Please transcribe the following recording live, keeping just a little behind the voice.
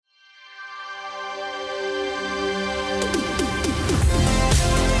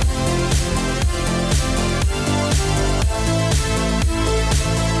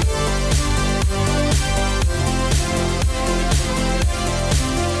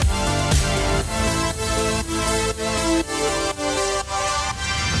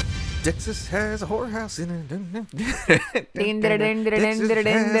Texas has a whorehouse in it.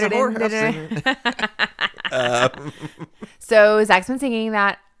 So Zach's been singing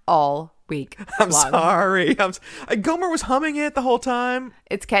that all week. I'm long. sorry. Gomer was humming it the whole time.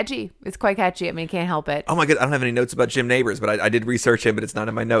 It's catchy. It's quite catchy. I mean, can't help it. Oh my god, I don't have any notes about Jim Neighbors, but I did research him, but it's not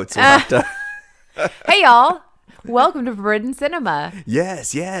in my notes. So we'll have to... Hey, y'all. Welcome to Forbidden Cinema.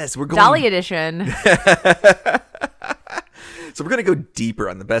 Yes. We're going... Dolly edition. So we're going to go deeper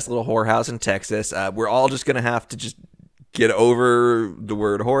on the best little whorehouse in Texas. We're all just going to have to just get over the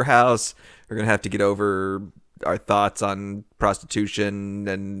word whorehouse. We're going to have to get over our thoughts on prostitution.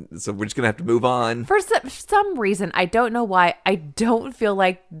 And so we're just going to have to move on. For some reason, I don't know why, I don't feel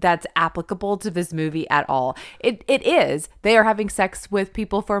like that's applicable to this movie at all. It is. They are having sex with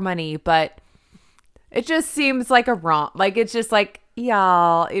people for money, but it just seems like a romp. Like, it's just like,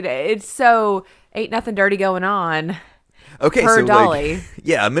 y'all, it's so ain't nothing dirty going on. Okay, per so Dolly.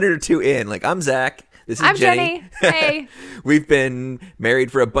 A minute or two in, I'm Zach. This is I'm Jenny. Hey. We've been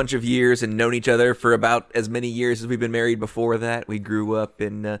married for a bunch of years and known each other for about as many years as we've been married before that. We grew up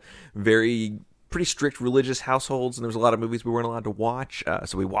in pretty strict religious households, and there was a lot of movies we weren't allowed to watch.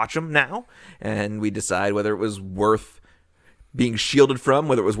 So we watch them now, and we decide whether it was worth being shielded from,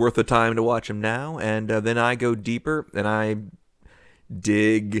 whether it was worth the time to watch them now. And then I go deeper, and I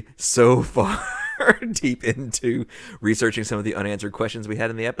dig so far deep into researching some of the unanswered questions we had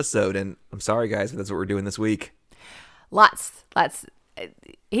in the episode. And I'm sorry, guys, but that's what we're doing this week. Lots.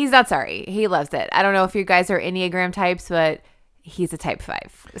 He's not sorry. He loves it. I don't know if you guys are Enneagram types, but he's a type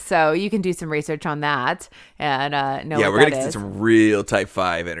 5. So you can do some research on that and know what we're that gonna is. get some real type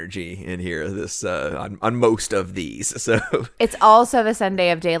 5 energy in here on most of these. So it's also the Sunday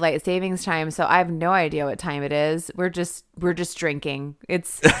of daylight savings time, so I have no idea what time it is. We're just drinking.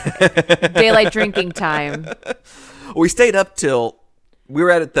 It's daylight drinking time. We stayed up till we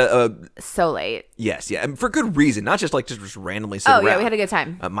were at the so late. Yes, and for good reason, not just just randomly sit around. Yeah, we had a good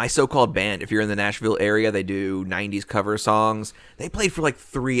time. My So-Called Band, if you're in the Nashville area, they do 90s cover songs. They played for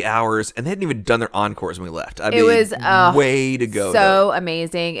 3 hours, and they hadn't even done their encores when we left. It was way to go. So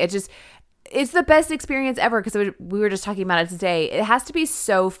amazing. It's the best experience ever, because we were just talking about it today. It has to be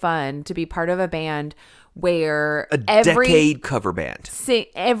so fun to be part of a band where decade cover band.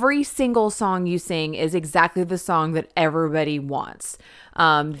 Every single song you sing is exactly the song that everybody wants.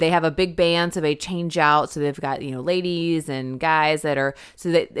 They have a big band, so they change out. So they've got, ladies and guys so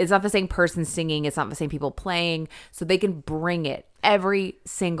that it's not the same person singing. It's not the same people playing. So they can bring it every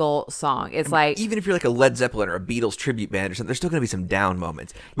single song. It's even if you're a Led Zeppelin or a Beatles tribute band or something, there's still going to be some down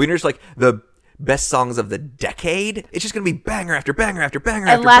moments. When you're just the best songs of the decade, it's just going to be banger after banger after banger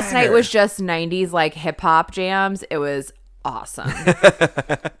and after last banger. night was just 90s hip hop jams. It was awesome.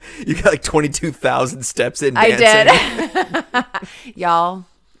 You got 22,000 steps in dancing. I did. Y'all,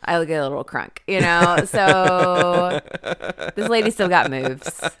 I get a little crunk, so this lady still got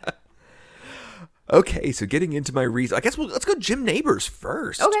moves. Okay, so getting into my reason, I guess let's go Jim Neighbors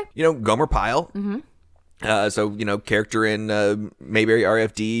first. Okay. Gomer Pyle. Mm-hmm. Character in Mayberry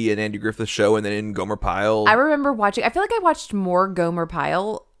RFD and Andy Griffith's Show, and then in Gomer Pyle. I remember watching, I feel like I watched more Gomer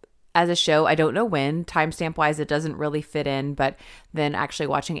Pyle as a show. I don't know when, timestamp wise, it doesn't really fit in, but then actually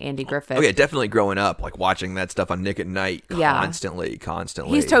watching Andy Griffith. Oh yeah, definitely growing up, watching that stuff on Nick at Night constantly.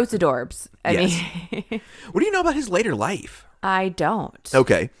 He's totes adorbs. I mean, what do you know about his later life? I don't.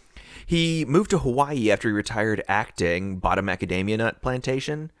 Okay. He moved to Hawaii after he retired acting, bought a macadamia nut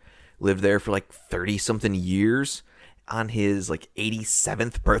plantation, lived there for 30-something years. On his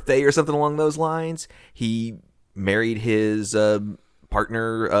 87th birthday or something along those lines, he married his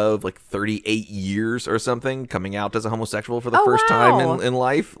partner of 38 years or something, coming out as a homosexual for the first time in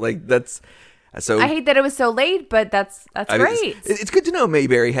life. That's so. I hate that it was so late, but that's great. It's good to know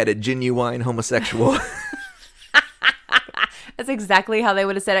Mayberry had a genuine homosexual. That's exactly how they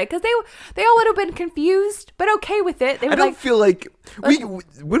would have said it, because they all would have been confused, but okay with it. They were I don't feel like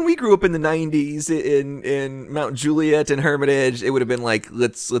when we grew up in the 90s in Mount Juliet and Hermitage, it would have been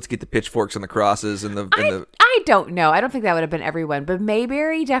let's get the pitchforks and the crosses and the. I don't know. I don't think that would have been everyone, but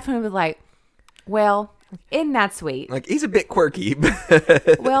Mayberry definitely was well, isn't that sweet? He's a bit quirky.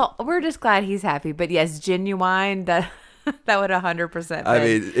 Well, we're just glad he's happy, but yes, genuine. That would 100%. I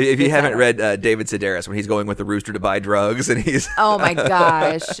mean, if you haven't read David Sedaris, when he's going with the rooster to buy drugs, and he's oh my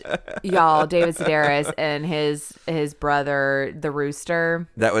gosh, y'all, David Sedaris and his brother, the rooster.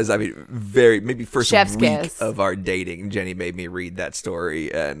 That was, maybe first Chef's week kiss. of our dating. Jenny made me read that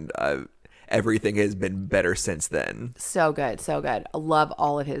story, and everything has been better since then. So good, so good. I love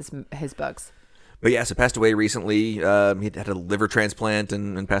all of his books. But yeah, so passed away recently. He had a liver transplant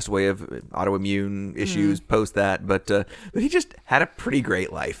and passed away of autoimmune issues post that. But he just had a pretty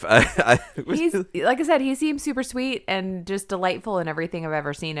great life. He's, like I said, he seems super sweet and just delightful in everything I've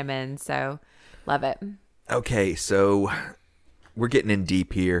ever seen him in. So love it. Okay, so we're getting in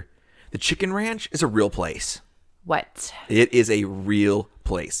deep here. The Chicken Ranch is a real place. What? It is a real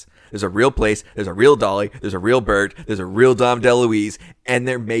place. There's a real place. There's a real Dolly. There's a real Bert. There's a real Dom DeLuise. And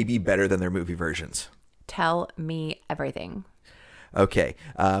they're maybe better than their movie versions. Tell me everything. Okay.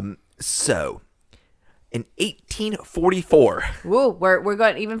 So, in 1844. Whoa, we're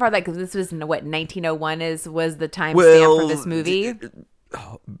going even farther because this was what 1901 was the time stamp for this movie.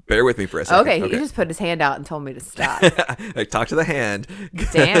 Bear with me for a second. Okay, he just put his hand out and told me to stop. I talked to the hand.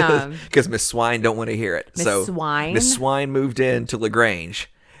 Damn. Because Miss Swine don't want to hear it. Miss Swine? Miss Swine moved in to LaGrange.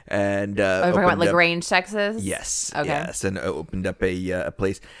 And we're talking about LaGrange, Texas? Yes. Okay. Yes, and opened up a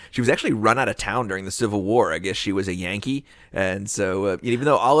place. She was actually run out of town during the Civil War. I guess she was a Yankee, and so even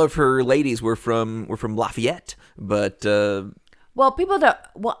though all of her ladies were from Lafayette, but well, people don't.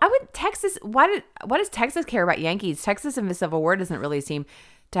 Well, I would Texas. Why does Texas care about Yankees? Texas in the Civil War doesn't really seem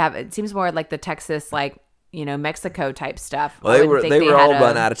to have. It seems more like the Texas, like Mexico type stuff. Well, they were all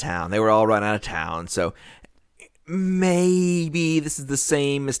run out of town. They were all run out of town. So maybe this is the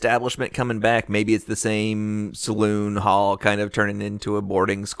same establishment coming back. Maybe it's the same saloon hall kind of turning into a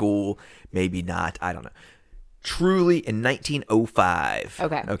boarding school. Maybe not. I don't know. Truly in 1905.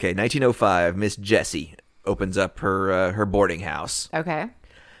 Okay. 1905, Miss Jessie opens up her boarding house. Okay.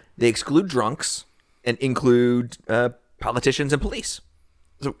 They exclude drunks and include politicians and police.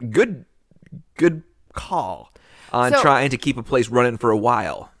 So good call on trying to keep a place running for a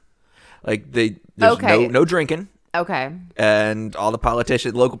while. Like there's no drinking. Okay. And all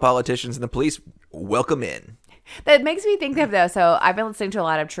the local politicians and the police welcome in. That makes me think of, though, so I've been listening to a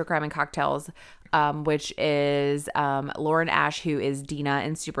lot of True Crime and Cocktails, which is Lauren Ash, who is Dina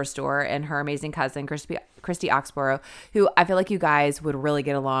in Superstore, and her amazing cousin, Christy Oxborough, who I feel like you guys would really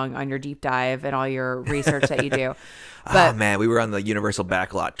get along on your deep dive and all your research that you do. But, oh, man, we were on the Universal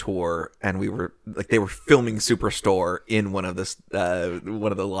Backlot tour, and they were filming Superstore in one of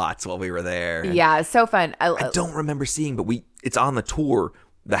the lots while we were there. Yeah, it's so fun. I don't remember seeing, but it's on the tour,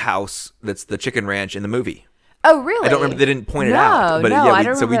 the house that's the Chicken Ranch in the movie. Oh, really? I don't remember. They didn't point it out. But I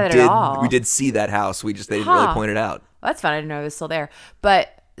don't remember that at all. We did see that house. They didn't really point it out. Well, that's fun. I didn't know it was still there. But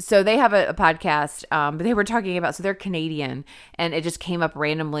so they have a podcast, but they were talking about, so they're Canadian, and it just came up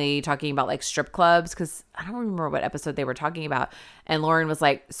randomly talking about like strip clubs, because I don't remember what episode they were talking about. And Lauren was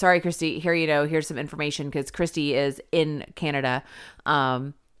like, sorry, Christy, here's some information, because Christy is in Canada,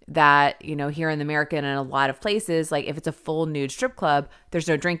 that, here in America and in a lot of places, like if it's a full nude strip club, there's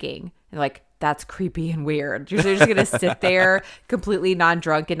no drinking. And like, that's creepy and weird. You're just going to sit there completely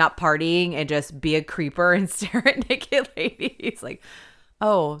non-drunk and not partying and just be a creeper and stare at naked ladies. Like,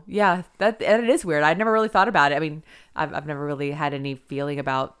 oh, yeah, that is weird. I'd never really thought about it. I mean, I've never really had any feeling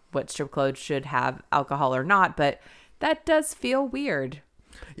about what strip clubs should have alcohol or not, but that does feel weird.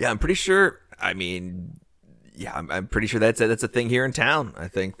 Yeah, I'm pretty sure. I mean, yeah, I'm pretty sure that's a thing here in town. I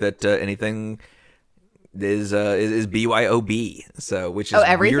think that anything is BYOB, so which is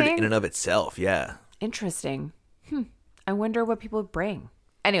weird in and of itself. Yeah, interesting. I wonder what people bring.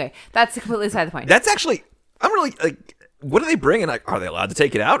 Anyway, that's completely aside the point. That's actually, I'm really like, what are they bringing? Like, are they allowed to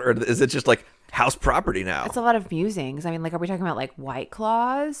take it out, or is it just like house property now? It's a lot of musings. I mean, like, are we talking about like White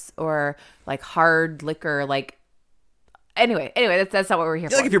Claws or like hard liquor? Like, anyway, that's not what we're here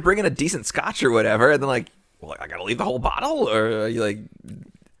for. Like, if you're bringing a decent scotch or whatever, and then like, well, I gotta leave the whole bottle, or are you like,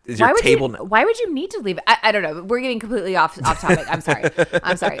 is your table? Why would you need to leave it? I don't know. We're getting completely off topic.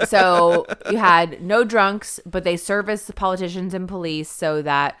 I'm sorry. So you had no drunks, but they service the politicians and police so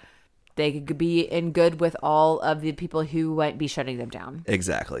that they could be in good with all of the people who might be shutting them down.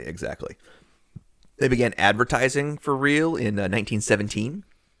 Exactly. They began advertising for real in 1917.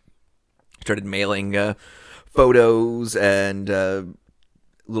 Started mailing photos and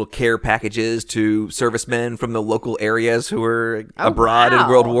little care packages to servicemen from the local areas who were abroad in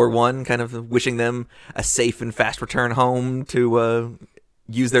World War I, kind of wishing them a safe and fast return home to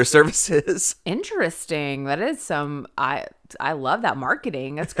use their services. Interesting. That is I love that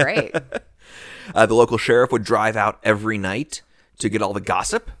marketing. That's great. The local sheriff would drive out every night to get all the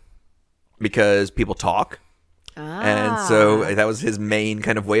gossip because people talk. And so that was his main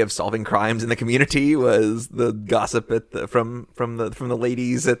kind of way of solving crimes in the community, was the gossip from the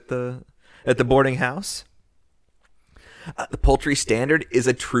ladies at the boarding house. The Poultry Standard is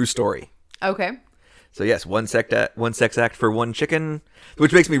a true story. Okay. So yes, one sex act for one chicken,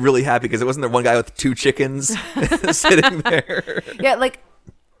 which makes me really happy because it wasn't there one guy with two chickens sitting there. Yeah, like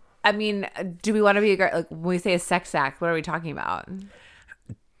I mean, do we want to be like when we say a sex act? What are we talking about?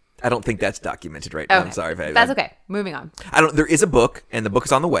 I don't think that's documented right now. Okay. I'm sorry. That's okay. Moving on. There is a book, and the book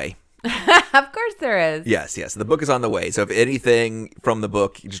is on the way. Of course there is. Yes. The book is on the way. So if anything from the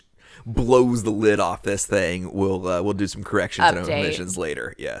book just blows the lid off this thing, we'll do some corrections and omissions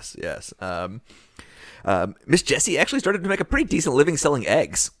later. Yes. Miss Jessie actually started to make a pretty decent living selling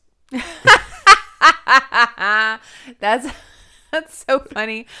eggs. That's so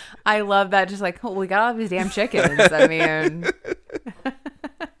funny. I love that. Just like, oh, we got all these damn chickens. I mean.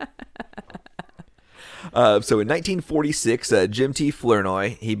 So in 1946, Jim T.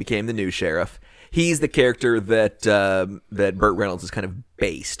 Flournoy, he became the new sheriff. He's the character that Burt Reynolds is kind of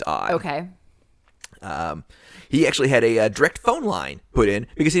based on. Okay. He actually had a direct phone line put in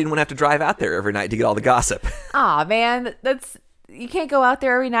because he didn't want to have to drive out there every night to get all the gossip. Aw, man, you can't go out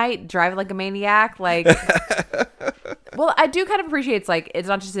there every night, drive like a maniac. Like, well, I do kind of appreciate it's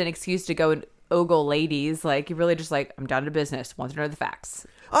not just an excuse to go and ogle ladies. Like, you really just like, I'm down to business, want to know the facts.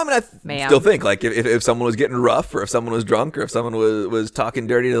 I mean, I still think like if someone was getting rough, or if someone was drunk, or if someone was talking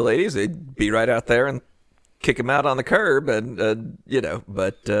dirty to the ladies, they'd be right out there and kick them out on the curb, and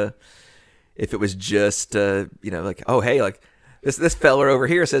But if it was just like, oh hey, like this fella over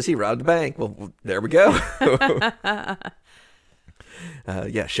here says he robbed a bank, well there we go.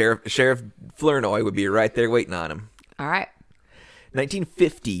 Sheriff Flournoy would be right there waiting on him. All right.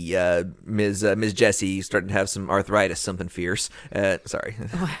 1950, Ms. Jessie started to have some arthritis, something fierce. Sorry.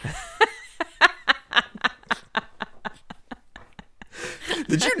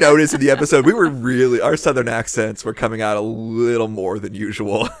 Did you notice in the episode our Southern accents were coming out a little more than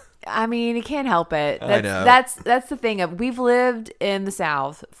usual? I mean, you can't help it. I know. That's the thing of we've lived in the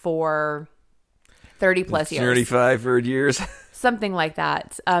South for 30 plus years. 35 years. Something like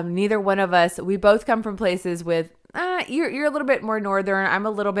that. Neither one of us, we both come from places with, you're a little bit more northern. I'm a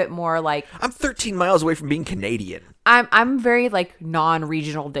little bit more like. I'm 13 miles away from being Canadian. I'm very like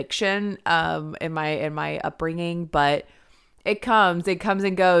non-regional diction in my upbringing, but it comes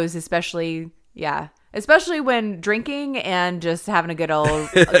and goes, especially when drinking and just having a good old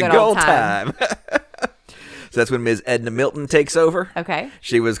time. So that's when Ms. Edna Milton takes over. Okay.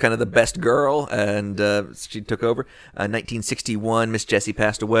 She was kind of the best girl, and she took over. 1961, Miss Jessie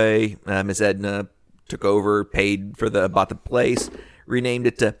passed away. Ms. Edna took over, bought the place, renamed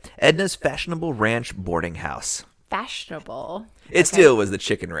it to Edna's Fashionable Ranch Boarding House. Fashionable. It still was the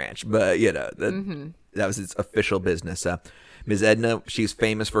Chicken Ranch, but that was its official business. Ms. Edna, she's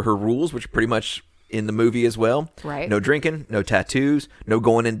famous for her rules, which are pretty much in the movie as well. Right. No drinking, no tattoos, no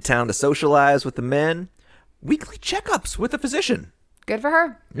going into town to socialize with the men. Weekly checkups with a physician. Good for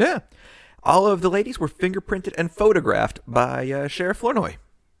her. Yeah. All of the ladies were fingerprinted and photographed by Sheriff Flournoy.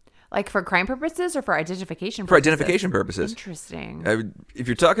 Like for crime purposes or for identification purposes? For identification purposes. Interesting. If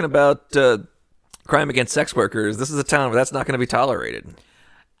you're talking about crime against sex workers, this is a town where that's not going to be tolerated.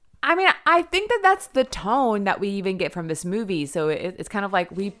 I mean, I think that's the tone that we even get from this movie. So it's kind of like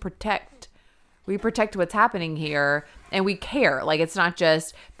we protect what's happening here, and we care. Like, it's not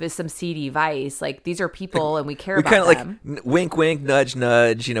just some seedy vice. Like, these are people, and we care about them. We kind of like wink, wink, nudge,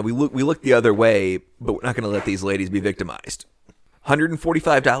 nudge. We look the other way, but we're not going to let these ladies be victimized.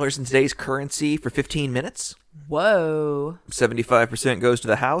 $145 in today's currency for 15 minutes. Whoa. 75% goes to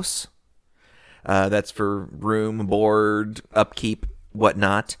the house. That's for room, board, upkeep,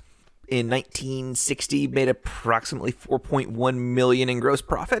 whatnot. In 1960, made approximately $4.1 million in gross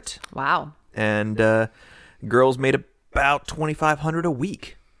profit. Wow. And girls made about $2,500 a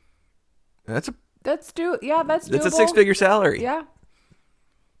week. That's doable. That's a 6-figure salary. Yeah.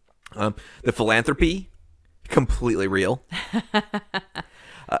 The philanthropy, completely real.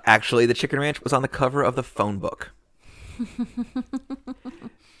 Actually, the Chicken Ranch was on the cover of the phone book.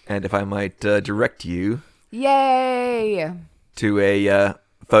 And if I might direct you, yay, to a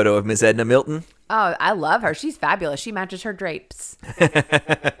photo of Miss Edna Milton. Oh, I love her. She's fabulous. She matches her drapes.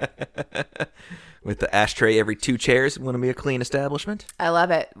 With the ashtray every 2 chairs. Want to be a clean establishment? I love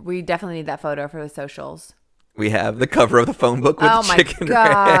it. We definitely need that photo for the socials. We have the cover of the phone book with the Chicken Ranch.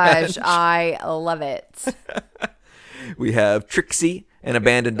 Oh my gosh, I love it. We have Trixie, an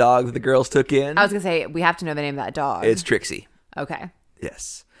abandoned dog that the girls took in. I was going to say, we have to know the name of that dog. It's Trixie. Okay.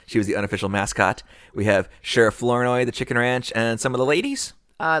 Yes. She was the unofficial mascot. We have Sheriff Flournoy, the Chicken Ranch, and some of the ladies.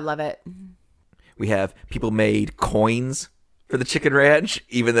 I love it. We have people made coins for the Chicken Ranch,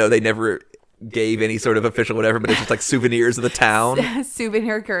 even though they never gave any sort of official whatever, but it's just like souvenirs of the town.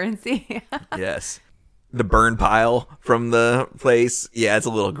 Souvenir currency. Yes. The burn pile from the place. Yeah, it's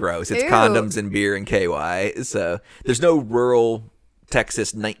a little gross. It's Ew. condoms and beer and KY. So there's no rural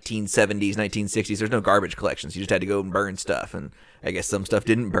Texas 1970s, 1960s, there's no garbage collections. You just had to go and burn stuff. And I guess some stuff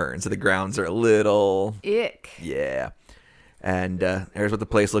didn't burn, so the grounds are a little... Ick. Yeah. And here's what the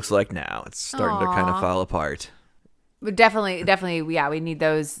place looks like now. It's starting to kind of fall apart. But definitely, yeah, we need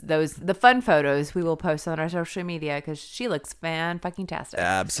the fun photos we will post on our social media because she looks fan-fucking-tastic.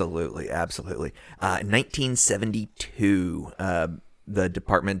 Absolutely. 1972, the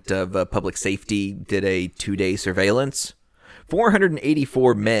Department of Public Safety did a 2-day surveillance.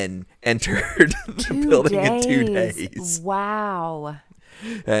 484 men entered the building in 2 days. Wow.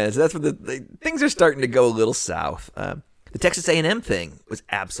 So that's what things are starting to go a little south. The Texas A&M thing was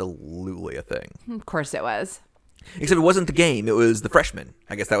absolutely a thing. Of course it was. Except it wasn't the game, it was the freshmen.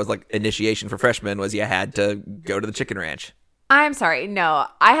 I guess that was like initiation for freshmen was you had to go to the chicken ranch. I'm sorry. No,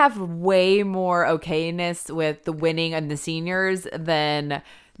 I have way more okayness with the winning and the seniors than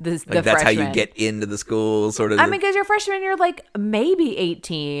the That's freshmen. how you get into the school, sort of. I mean, because you're a freshman, you're like maybe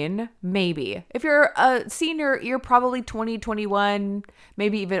 18, maybe. If you're a senior, you're probably 20, 21,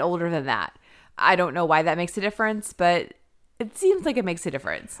 maybe even older than that. I don't know why that makes a difference, but it seems like it makes a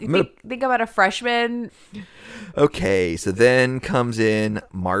difference. You think about a freshman. Okay, so then comes in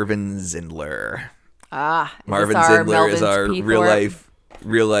Marvin Zindler. Marvin Zindler is our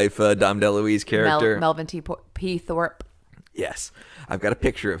real life Dom DeLuise character. Melvin P. Thorpe. Yes, I've got a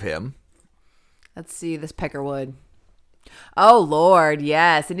picture of him. Let's see this Peckerwood. Oh Lord,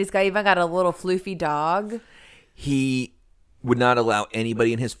 yes, and he's even got a little floofy dog. He would not allow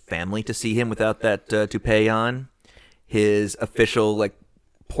anybody in his family to see him without that toupee on. His official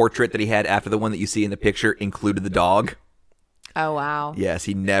portrait that he had after the one that you see in the picture included the dog. Oh wow. Yes,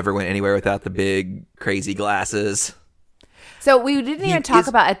 he never went anywhere without the big crazy glasses. So we didn't even talk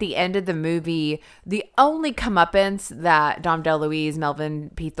about at the end of the movie, the only comeuppance that Dom DeLuise,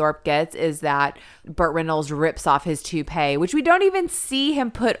 Melvin P. Thorpe gets is that Burt Reynolds rips off his toupee, which we don't even see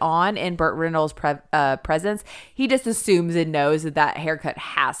him put on in Burt Reynolds' presence. He just assumes and knows that haircut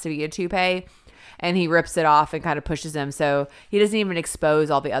has to be a toupee, and he rips it off and kind of pushes him. So he doesn't even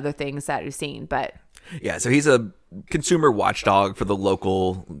expose all the other things that we've seen. But yeah, so he's a consumer watchdog for the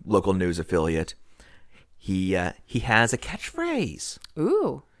local news affiliate. He has a catchphrase.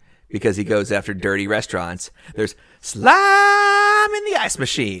 Ooh. Because he goes after dirty restaurants. There's slime in the ice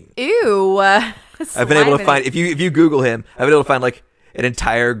machine. Ew. I've been able to find, if you Google him, I've been able to find an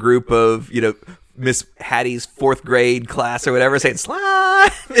entire group of, Miss Hattie's 4th grade class or whatever saying slime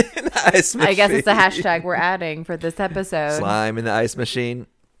in the ice machine. I guess it's a hashtag we're adding for this episode. Slime in the ice machine.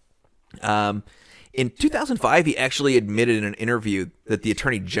 In 2005, he actually admitted in an interview that the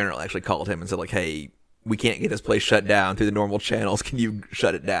Attorney General actually called him and said, hey, we can't get this place shut down through the normal channels. Can you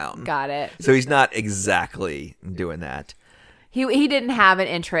shut it down? Got it. So he's not exactly doing that. He didn't have an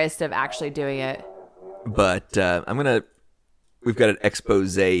interest of actually doing it. But we've got an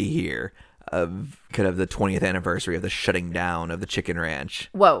expose here of kind of the 20th anniversary of the shutting down of the chicken ranch.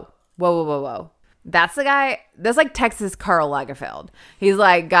 Whoa. That's the guy. That's like Texas Karl Lagerfeld. He's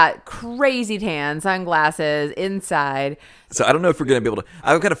got crazy tan, sunglasses inside. So I don't know if we're going to be able to.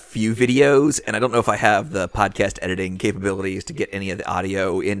 I've got a few videos, and I don't know if I have the podcast editing capabilities to get any of the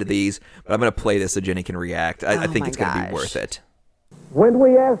audio into these. But I'm going to play this so Jenny can react. I think it's going to be worth it. When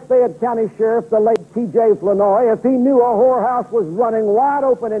we asked Fayette County Sheriff, the late T.J. Flanoy, if he knew a whorehouse was running wide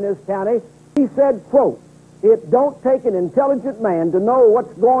open in his county, he said, quote, "It don't take an intelligent man to know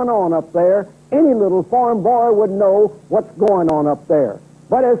what's going on up there. Any little farm boy would know what's going on up there."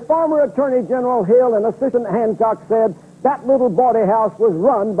 But as former Attorney General Hill and Assistant Hancock said, that little bawdy house was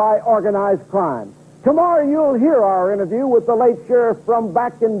run by organized crime. Tomorrow you'll hear our interview with the late sheriff from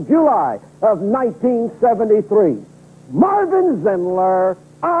back in July of 1973. Marvin Zindler,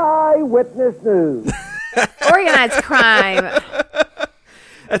 Eyewitness News. Organized crime.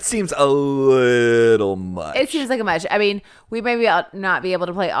 That seems a little much. It seems like a much. I mean, we may not be able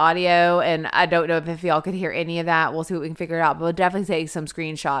to play audio, and I don't know if y'all could hear any of that. We'll see what we can figure out. But we'll definitely take some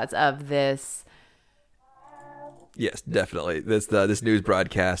screenshots of this. Yes, definitely. This news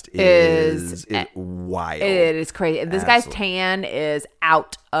broadcast is wild. It is crazy. This guy's tan is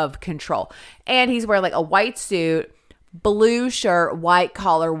out of control. And he's wearing a white suit, blue shirt, white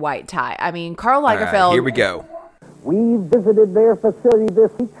collar, white tie. I mean, Karl Lagerfeld. All right, here we go. We visited their facility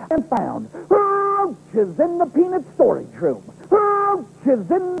this week and found roaches in the peanut storage room, roaches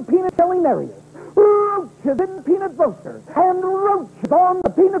in the peanut selling areas, roaches in the peanut roasters, and roaches on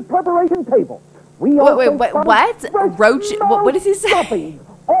the peanut preparation table. Wait, what? Roach? What does he say?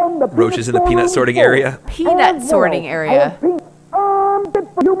 Roaches in the peanut sorting area? Peanut sorting area.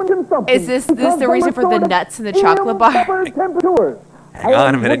 Is this the reason for the nuts in the chocolate bar? Hang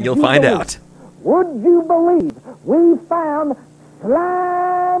on a minute and you'll find out. Would you believe we found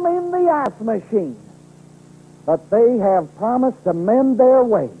slime in the ice machine. But they have promised to mend their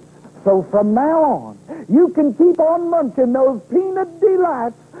ways. So from now on, you can keep on munching those peanut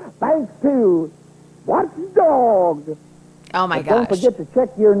delights thanks to Watchdog. Oh my But gosh. don't forget to check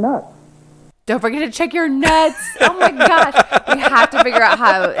your nuts. Don't forget to check your nuts. Oh my gosh. We have to figure out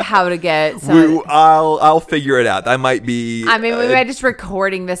how to get some. I'll figure it out. I might be. I mean, we might just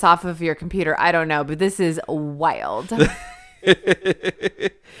recording this off of your computer. I don't know, but this is wild.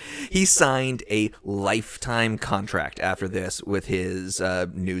 He signed a lifetime contract after this with his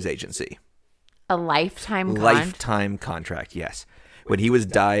news agency. A lifetime Lifetime contract, yes. When he was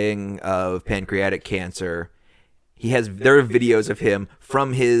dying of pancreatic cancer, there are videos of him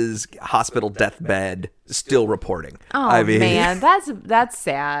from his hospital deathbed still reporting. Oh man, that's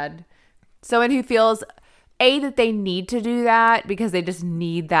sad. Someone who feels that they need to do that because they just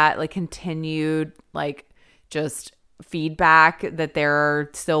need that like continued like just feedback that they're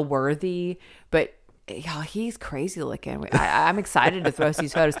still worthy, but he's crazy looking. I'm excited to throw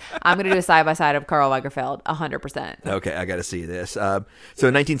these photos. I'm going to do a side-by-side of Karl Lagerfeld 100%. Okay, I got to see this. So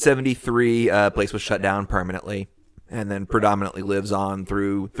in 1973, place was shut down permanently, and then predominantly lives on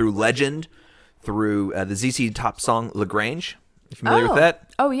through legend, through the ZZ Top song "Lagrange." You familiar with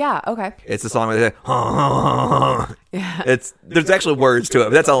that? Oh yeah, okay. It's the song where they say, yeah. There's actual words to it,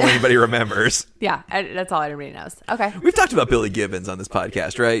 but that's all anybody remembers. Yeah, that's all anybody knows. Okay. We've talked about Billy Gibbons on this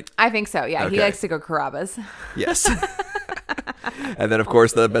podcast, right? I think so, yeah. Okay. He likes to go Carrabba's. Yes. And then, of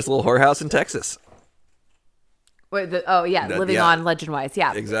course, the best little whorehouse in Texas. Wait, living on Legend Wise,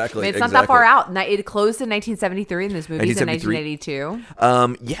 yeah. Exactly. I mean, it's not that far out. It closed in 1973, and this movie's in 1982.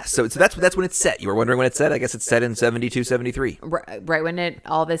 Yes, so that's when it's set. You were wondering when it's set? I guess it's set in 72, 73. Right when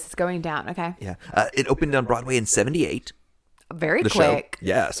all this is going down, okay. Yeah. It opened on Broadway in 78. Very quick. Show.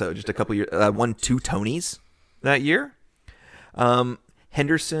 Yeah, so just a couple years. Won 2 Tonys that year.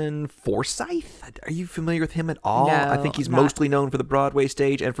 Henderson Forsyth. Are you familiar with him at all? No, I think he's mostly known for the Broadway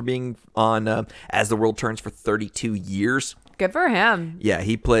stage and for being on As the World Turns for 32 years. Good for him. Yeah,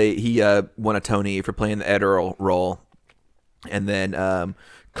 he won a Tony for playing the Ed Earl role. And then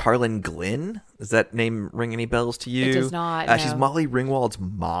Carlin Glynn. Does that name ring any bells to you? It does not, no. She's Molly Ringwald's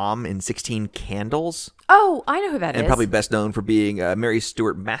mom in 16 Candles. Oh, I know who that is. And probably best known for being Mary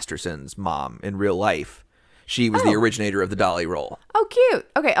Stuart Masterson's mom in real life. She was the originator of the Dolly role. Oh, cute.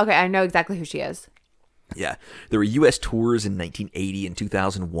 Okay, I know exactly who she is. Yeah. There were U.S. tours in 1980 and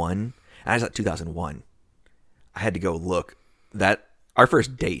 2001. I was at 2001. I had to go look. Our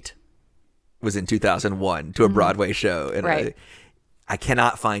first date was in 2001 to a Broadway show. And right. I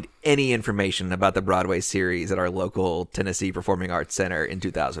cannot find any information about the Broadway series at our local Tennessee Performing Arts Center in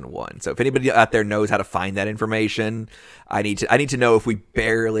 2001. So if anybody out there knows how to find that information, I need to know if we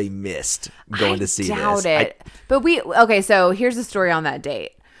barely missed going to see this. I doubt it. So here's the story on that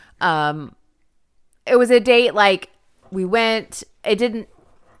date. It was a date like we went.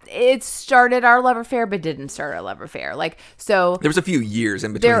 It started our love affair, but didn't start our love affair. Like so, there was a few years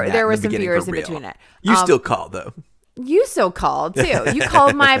in between. There were some years in between it. You still called though. You still called too. You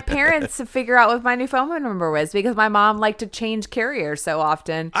called my parents to figure out what my new phone number was because my mom liked to change carriers so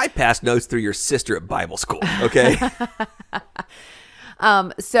often. I passed notes through your sister at Bible school. Okay.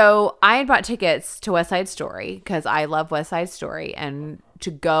 So I had bought tickets to West Side Story because I love West Side Story and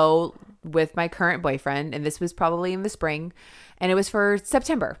to go with my current boyfriend. And this was probably in the spring and it was for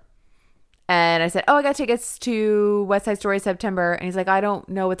September. And I said, I got tickets to West Side Story September. And he's like, I don't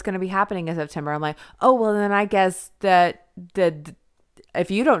know what's going to be happening in September. I'm like, well, then I guess that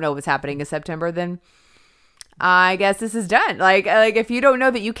if you don't know what's happening in September, then I guess this is done. Like if you don't know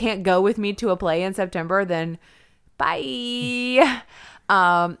that you can't go with me to a play in September, then bye. And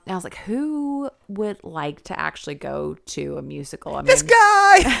I was like, who would like to actually go to a musical? I mean, this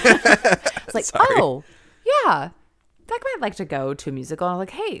guy! It's like, oh, yeah. That guy might like to go to a musical. And I'm like,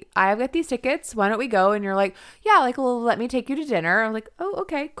 hey, I've got these tickets. Why don't we go? And you're like, yeah, like, well, let me take you to dinner. I'm like, oh,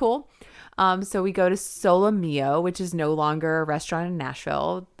 okay, cool. So we go to Solo Mio, which is no longer a restaurant in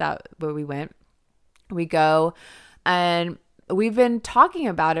Nashville. That where we went. We go, and we've been talking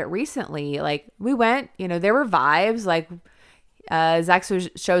about it recently. Like, we went, there were vibes. Like, Zach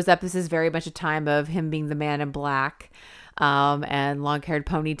shows up. This is very much a time of him being the man in black, and long-haired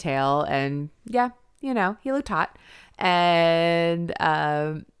ponytail. And yeah, he looked hot. And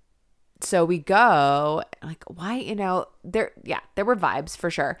so we go, like, why, there were vibes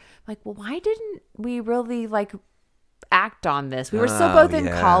for sure. Like, well, why didn't we really like act on this? We were still both in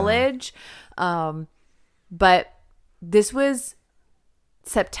college. But this was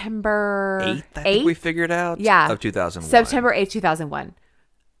September 8th, I think we figured out. Yeah. Of 2001. September 8th, 2001.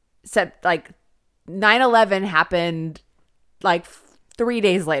 9/11 happened like 3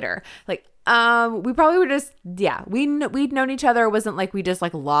 days later. Like, we probably were just, yeah, we'd known each other. It wasn't like we just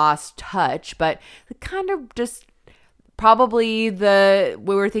like lost touch, but kind of just probably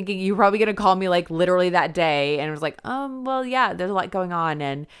we were thinking you were probably going to call me like literally that day. And it was like, well, yeah, there's a lot going on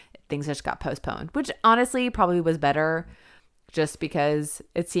and things just got postponed, which honestly probably was better just because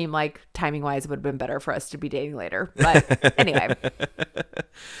it seemed like timing wise it would have been better for us to be dating later. But anyway.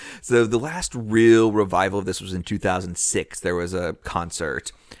 So the last real revival of this was in 2006. There was a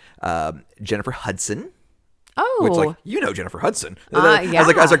concert. Jennifer Hudson. Oh, which, like, you know Jennifer Hudson. Yeah. I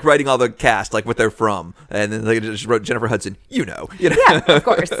was like writing all the cast, like what they're from, and then they just wrote Jennifer Hudson. You know. Yeah, of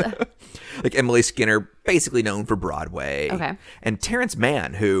course. Like Emily Skinner, basically known for Broadway. Okay. And Terrence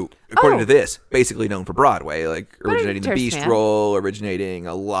Mann, who, according to this, basically known for Broadway, like originating the Beast role, originating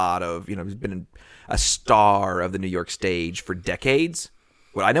a lot of, he's been a star of the New York stage for decades.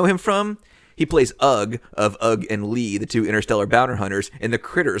 What I know him from, he plays Ugg of Ugg and Lee, the two interstellar bounty hunters, in the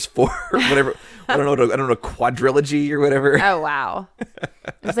Critters 4, whatever. I don't know, quadrilogy or whatever. Oh, wow.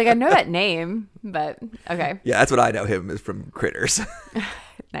 It's like, I know that name, but okay. Yeah, that's what I know him is from Critters.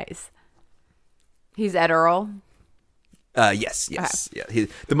 Nice. He's Ed Earl? Yes. Okay. Yeah, he's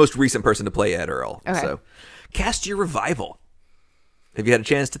the most recent person to play Ed Earl. Okay. So, cast your revival. Have you had a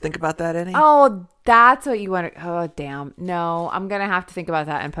chance to think about that, Annie? Oh, that's what you want to... Oh, damn. No, I'm going to have to think about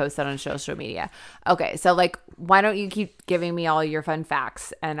that and post that on social media. Okay, so, like, why don't you keep giving me all your fun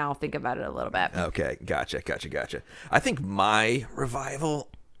facts, and I'll think about it a little bit. Okay, gotcha. I think my revival...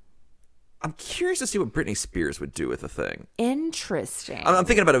 I'm curious to see what Britney Spears would do with the thing. Interesting. I'm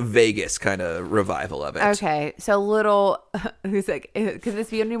thinking about a Vegas kind of revival of it. Okay, so little... Who's like... Could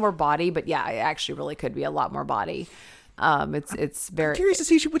this be any more body? But yeah, it actually really could be a lot more body. It's very... I'm curious to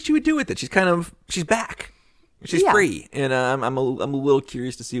see what she would do with it. She's back. She's free. And I'm a little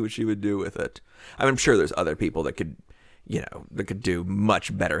curious to see what she would do with it. I'm sure there's other people that could, that could do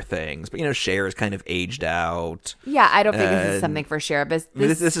much better things. But, Cher is kind of aged out. Yeah, I don't think this is something for Cher. But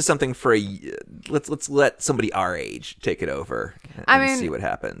this is something for let's let somebody our age take it over and see what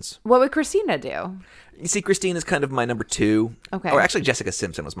happens. What would Christina do? You see, Christine is kind of my number 2. Okay. Or actually, Jessica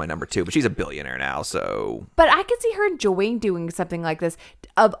Simpson was my number 2, but she's a billionaire now, so... But I could see her enjoying doing something like this.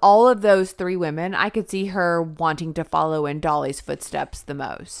 Of all of those 3 women, I could see her wanting to follow in Dolly's footsteps the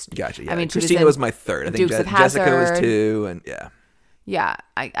most. Gotcha, yeah. I mean, Christina was my 3rd. I think Jessica was 2, and yeah. Yeah,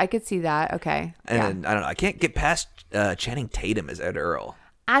 I could see that. Okay. And I don't know. I can't get past Channing Tatum as Ed Earl.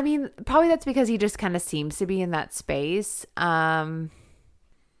 I mean, probably that's because he just kind of seems to be in that space.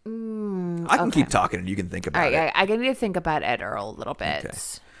 I can keep talking and you can think about it. I need to think about Ed Earl a little bit. Okay.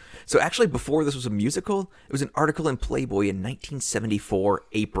 So actually, before this was a musical, it was an article in Playboy in 1974,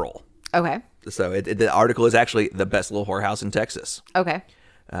 April. Okay. So the article is actually the best little whorehouse in Texas. Okay.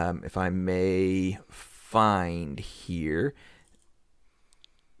 If I may find here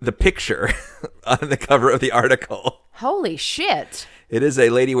the picture on the cover of the article. Holy shit. It is a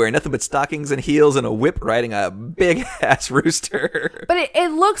lady wearing nothing but stockings and heels and a whip riding a big-ass rooster. But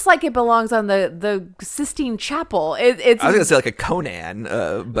it looks like it belongs on the Sistine Chapel. I was going to say like a Conan,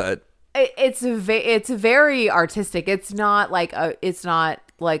 but... It's very artistic. It's not like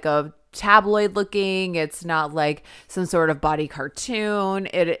a tabloid looking. It's not like some sort of body cartoon.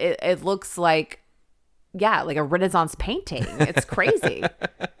 It looks like, like a Renaissance painting. It's crazy.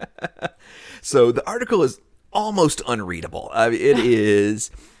 So the article is almost unreadable. It's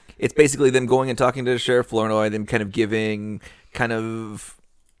basically them going and talking to Sheriff Flournoy, them kind of giving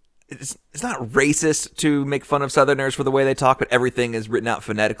it's not racist to make fun of Southerners for the way they talk, but everything is written out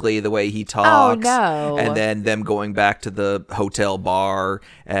phonetically the way he talks. Oh, no. And then them going back to the hotel bar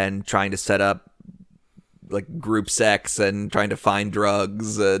and trying to set up like group sex and trying to find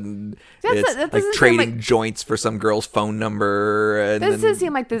drugs and that like trading like, joints for some girl's phone number. And this doesn't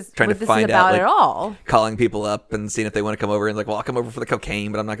seem like this trying what to this find is about out, like, at all. Calling people up and seeing if they want to come over and like, well, I'll come over for the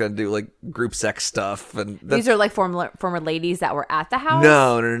cocaine, but I'm not going to do like group sex stuff. And these are like former ladies that were at the house.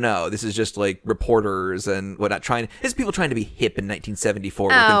 No. This is just like reporters and whatnot. This is people trying to be hip in 1974,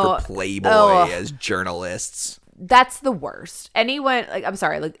 working for Playboy as journalists. That's the worst. Anyone like I'm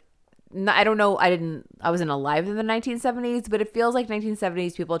sorry, like. I don't know. I wasn't alive in the 1970s, but it feels like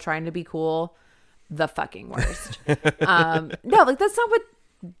 1970s people trying to be cool. The fucking worst. No, like that's not what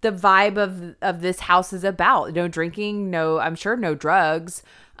the vibe of this house is about. No drinking, I'm sure no drugs.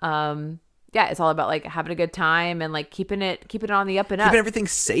 It's all about like having a good time and like keeping it on the up and up. Keeping everything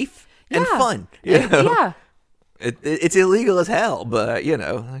safe and fun. Yeah. It's illegal as hell, but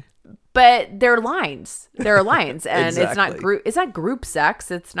But there are lines. And Exactly. It's not group sex.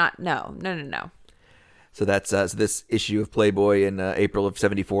 It's not. No. So that's so this issue of Playboy in April of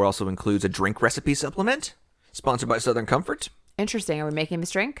 '74 also includes a drink recipe supplement. Sponsored by Southern Comfort. Interesting. Are we making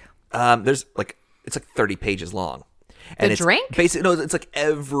this drink? There's it's like 30 pages long. And The drink? Basically, no, it's like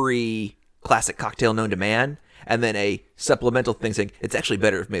every classic cocktail known to man, and then a supplemental thing saying it's actually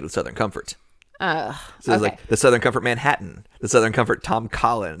better if made with Southern Comfort. So there's like the Southern Comfort Manhattan, the Southern Comfort Tom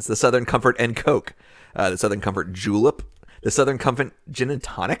Collins, the Southern Comfort and Coke, the Southern Comfort Julep, the Southern Comfort Gin and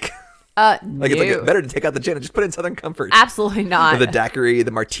Tonic. Like it's like better to take out the gin and just put in Southern Comfort. Absolutely not. The daiquiri,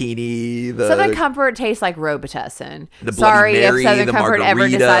 the martini, the Southern Comfort tastes like Robitussin. The Bloody Sorry Mary, if Southern the Comfort ever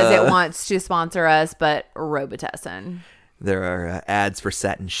margarita. decides it wants to sponsor us, but Robitussin. There are ads for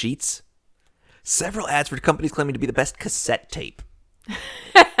satin sheets. Several ads for companies claiming to be the best cassette tape.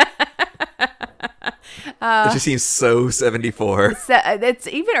 It just seems so 74. So, it's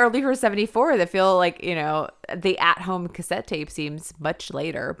even early for 74 that feel like, the at-home cassette tape seems much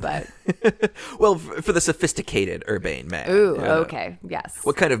later, but... Well, for the sophisticated urbane man. Ooh, okay, yes.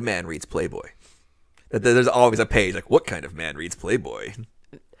 What kind of man reads Playboy? There's always a page like, what kind of man reads Playboy?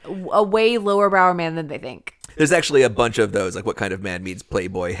 A way lower brow man than they think. There's actually a bunch of those, like what kind of man reads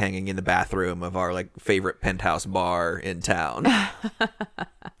Playboy hanging in the bathroom of our favorite penthouse bar in town.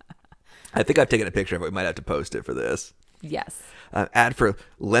 I think I've taken a picture of it. We might have to post it for this. Yes. Ad for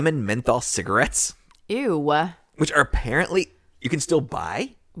lemon menthol cigarettes. Ew. Which are apparently you can still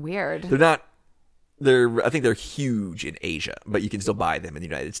buy. Weird. I think they're huge in Asia, but you can still buy them in the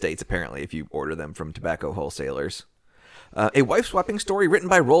United States, apparently, if you order them from tobacco wholesalers. A wife swapping story written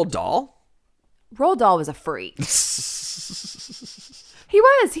by Roald Dahl. Roald Dahl was a freak. He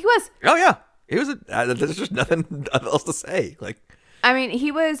was. Oh, yeah. He was there's just nothing else to say. I mean,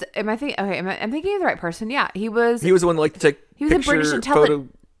 he was. I'm thinking of the right person. Yeah, he was. He was the one that liked to take He was in British photo.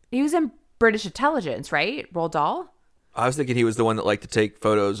 He was in British Intelligence, right? Roald Dahl. I was thinking he was the one that liked to take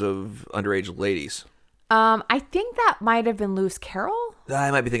photos of underage ladies. I think that might have been Lewis Carroll.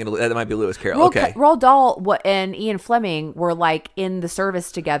 I might be thinking that might be Lewis Carroll. Okay. Roald Dahl and Ian Fleming were in the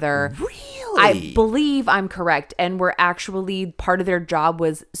service together. Really? I believe I'm correct. And were actually part of their job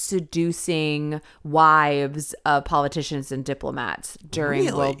was seducing wives of politicians and diplomats during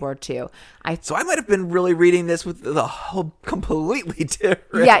Really? World War II. So I might have been really reading this with the whole completely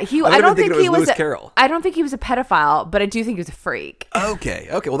different. Yeah, I don't think he was Lewis Carroll. I don't think he was a pedophile, but I do think he was a freak. Okay.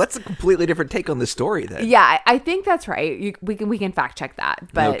 Well, that's a completely different take on this story then. Yeah, I think that's right. We can fact check that.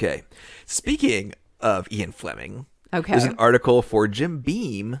 But Okay. Speaking of Ian Fleming, Okay. there's an article for Jim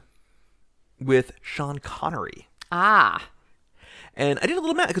Beam with Sean Connery. Ah. And I did a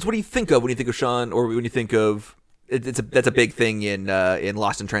little math because what do you think of when you think of Sean, or when you think of that's a big thing in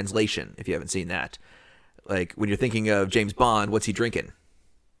Lost in Translation if you haven't seen that. Like when you're thinking of James Bond, what's he drinking?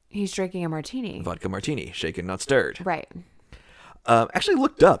 He's drinking a martini. Vodka martini, shaken not stirred. Right. Actually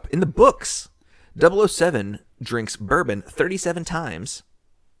looked up in the books. 007 drinks bourbon 37 times,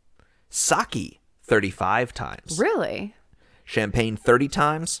 sake 35 times, Really? champagne 30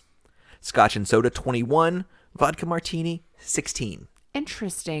 times, scotch and soda 21, vodka martini 16.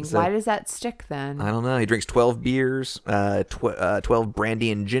 Interesting. Why does that stick then? I don't know. He drinks 12 beers, 12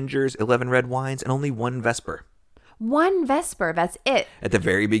 brandy and gingers, 11 red wines, and only one Vesper. One Vesper. That's it. At the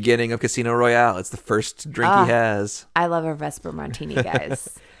very beginning of Casino Royale, it's the first drink he has. I love a Vesper martini,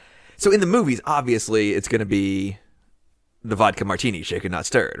 guys. So in the movies, obviously, it's going to be the vodka martini, shaken not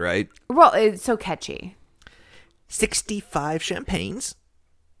stirred, right? Well, it's so catchy. 65 champagnes,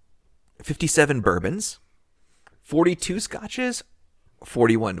 57 bourbons, 42 scotches,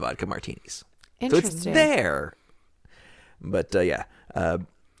 41 vodka martinis. Interesting. So it's there. But yeah.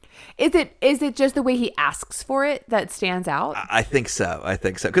 Is it just the way he asks for it that stands out? I think so.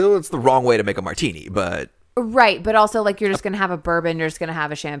 Because it's the wrong way to make a martini, but... Right, but also you're just going to have a bourbon, you're just going to have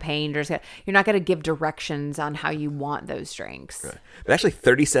a champagne, you're not going to give directions on how you want those drinks. Right. But actually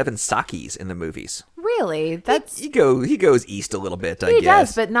 37 sakis in the movies. Really? That's He goes east a little bit, I he guess.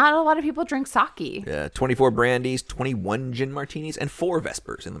 does, but not a lot of people drink sake. Yeah, 24 brandies, 21 gin martinis, and 4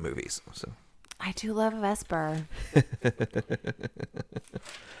 Vespers in the movies. So I do love a Vesper.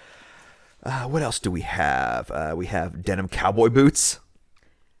 what else do we have? We have denim cowboy boots.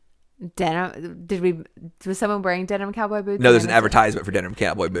 Denim? Was someone wearing denim cowboy boots? No, there's an advertisement for denim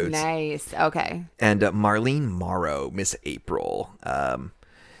cowboy boots. Nice. Okay. And Marlene Morrow, Miss April.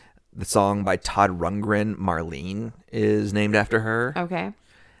 The song by Todd Rundgren, Marlene, is named after her. Okay.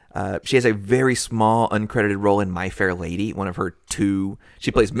 She has a very small uncredited role in My Fair Lady, one of her 2. She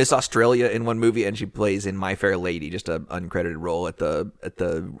plays Miss Australia in one movie, and she plays in My Fair Lady, just an uncredited role at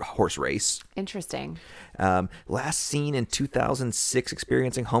the horse race. Interesting. Last seen in 2006,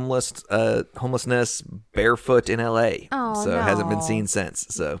 experiencing homelessness barefoot in L.A. Oh, so no. hasn't been seen since.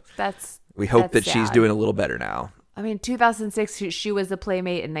 So That's we hope that sad. she's doing a little better now. I mean, 2006, she was the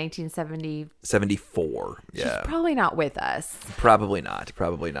Playmate in 1970. 74. She's Yeah. probably not with us, Probably not.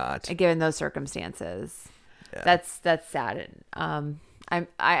 given those circumstances. Yeah. That's sad. I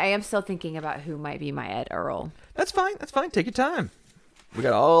am still thinking about who might be my Ed Earl. That's fine. Take your time. We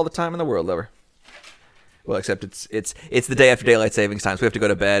got all the time in the world, lover. Well, except it's the day after daylight savings time, so we have to go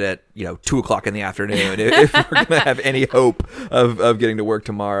to bed at 2:00 in the afternoon if we're gonna have any hope of getting to work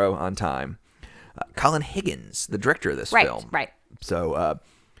tomorrow on time. Colin Higgins, the director of this film, Right. So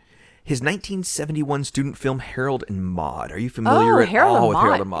his 1971 student film Harold and Maude. Are you familiar at Harold all and with Maude.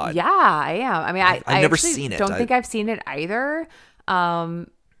 Harold and Maude? Yeah, I am. I mean, I've never actually seen it. Don't think I've seen it either.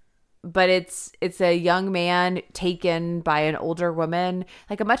 But it's a young man taken by an older woman,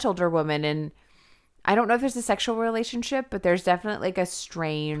 like a much older woman, and I don't know if there's a sexual relationship, but there's definitely like a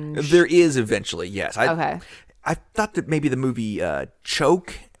strange. There is eventually, yes. Okay. I thought that maybe the movie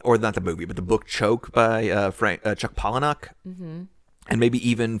Choke, or not the movie, but the book Choke by Chuck Palahniuk, and maybe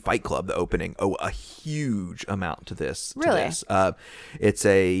even Fight Club, the opening, owe a huge amount to this. Really? It's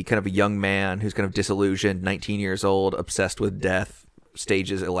a kind of a young man who's kind of disillusioned, 19 years old, obsessed with death,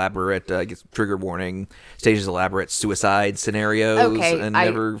 stages elaborate, trigger warning, stages elaborate suicide scenarios, and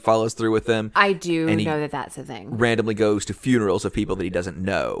never follows through with them. I do And he know that that's a thing. randomly goes to funerals of people that he doesn't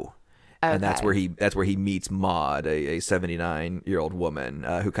know. Okay. And that's where he meets Maude, a 79-year-old woman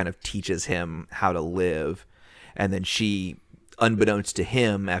who kind of teaches him how to live. And then she, unbeknownst to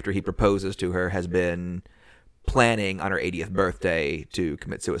him, after he proposes to her, has been planning on her 80th birthday to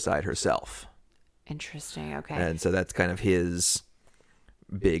commit suicide herself. Interesting. Okay. And so that's kind of his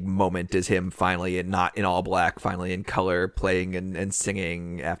big moment, is him finally not in all black, finally in color, playing and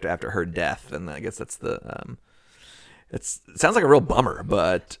singing after her death. And I guess that's the it sounds like a real bummer,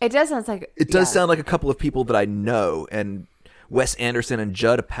 but It does sound like it does sound like a couple of people that I know, and Wes Anderson and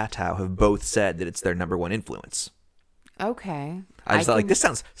Judd Apatow have both said that it's their number one influence. Okay. I just thought, like, this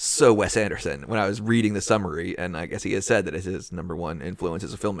sounds so Wes Anderson when I was reading the summary, and I guess he has said that it's his number one influence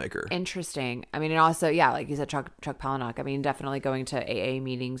as a filmmaker. Interesting. I mean, and also, yeah, like you said, Chuck Palahniuk. I mean, definitely going to AA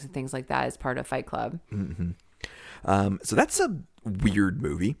meetings and things like that is part of Fight Club. So that's a weird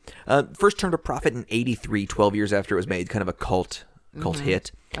movie. First turned a profit in 1983, 12 years after it was made, kind of a cult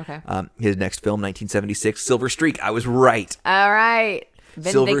hit. Okay. His next film, 1976, Silver Streak. I was right. All right.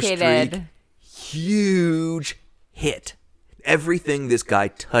 Silver Vindicated. Streak, huge hit. Everything this guy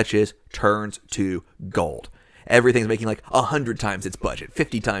touches turns to gold. Everything's making like 100 times its budget,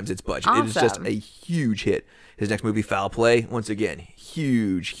 50 times its budget. It is just Awesome. a huge hit. His next movie, Foul Play, once again,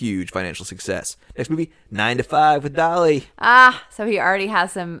 huge financial success. Next movie, 9 to 5 with Dolly. So he already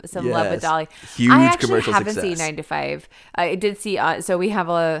has some love with Yes. Dolly. Huge I actually commercial haven't success. seen 9 to 5. I did see. So we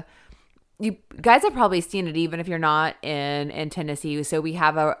have you guys have probably seen it even if you're not in Tennessee. So we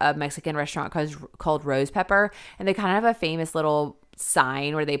have a Mexican restaurant called Rose Pepper, and they kind of have a famous little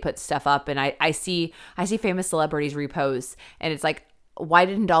sign where they put stuff up, and I see famous celebrities repost, and it's like, why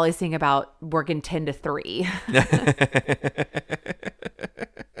didn't Dolly sing about working 10 to 3?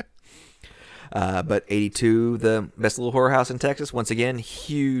 But 82, the best little horror house in Texas, once again,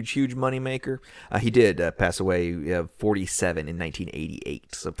 huge moneymaker. He did pass away 47 in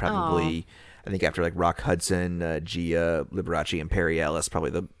 1988. So probably, I think after like Rock Hudson, Gia, Liberace, and Perry Ellis,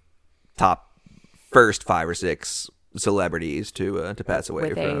 probably the top first 5 or 6 celebrities to pass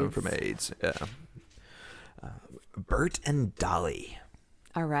away With from AIDS. Yeah. Bert and Dolly.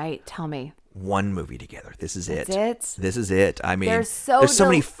 All right, tell me. One movie together. This is it. That's it? This is it. I mean, There's so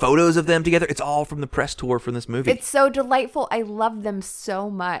many photos of them together. It's all from the press tour from this movie. It's so delightful. I love them so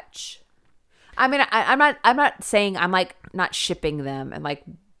much. I mean, I'm not saying I'm like not shipping them and like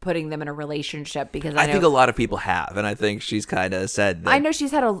putting them in a relationship, because I think a lot of people have, and I think she's kind of said that. I know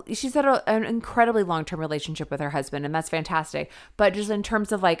she's had an incredibly long-term relationship with her husband, and that's fantastic. But just in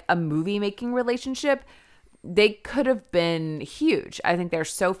terms of like a movie making relationship, they could have been huge. I think they're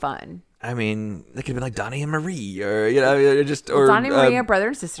so fun. I mean, they could have been like Donnie and Marie, or Donnie and Marie are brother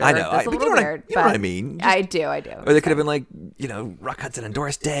and sister. I know, That's a but little weird. You know what I mean? I do. Or they could have been like, Rock Hudson and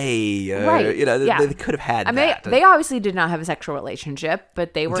Doris Day. Right. They could have had I mean, that. they obviously did not have a sexual relationship,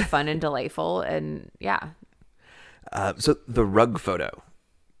 but they were fun and delightful, and yeah. So the rug photo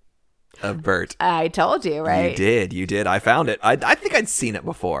of Bert. I told you, right? You did. I found it. I think I'd seen it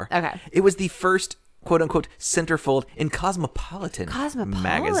before. Okay. It was the first quote-unquote centerfold in Cosmopolitan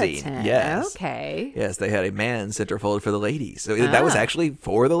magazine. Yes. Okay. Yes, they had a man centerfold for the ladies. So that was actually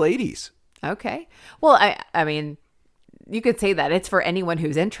for the ladies. Okay. Well, I mean, You could say that. It's for anyone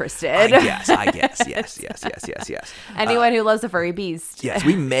who's interested. I guess. Yes. Anyone who loves a furry beast. Yes,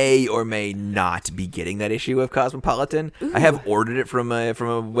 we may or may not be getting that issue of Cosmopolitan. Ooh. I have ordered it from a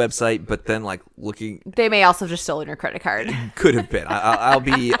website, but then like looking, They may also just stolen your credit card. could have been. I'll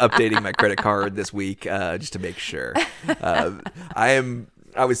be updating my credit card this week just to make sure.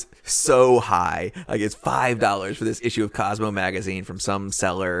 I was so high. Like, it's $5 for this issue of Cosmo magazine from some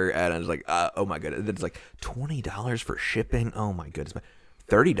seller, and I was like, oh my goodness. It's like $20 for shipping. Oh my goodness.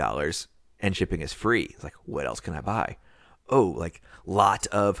 $30 and shipping is free. It's like, what else can I buy? Oh, like lot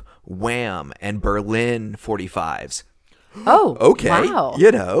of Wham and Berlin 45s. Oh, Okay. wow.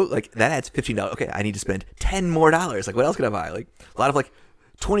 You know, like that adds $15. Okay, I need to spend $10 more. Like, what else can I buy? Like a lot of like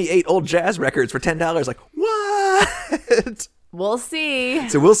 28 old jazz records for $10. Like, what? We'll see.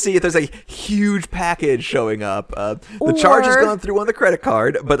 So we'll see if there's a huge package showing up. The charge has gone through on the credit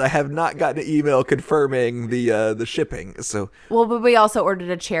card, but I have not gotten an email confirming the shipping. So Well, but we also ordered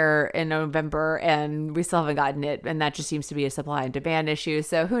a chair in November, and we still haven't gotten it, and that just seems to be a supply and demand issue.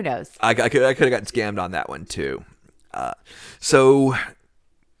 So who knows? I could have gotten scammed on that one too. So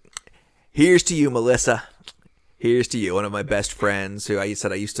here's to you, Melissa. Here's to you, one of my best friends who I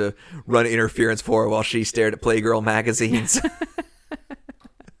said I used to run interference for while she stared at Playgirl magazines.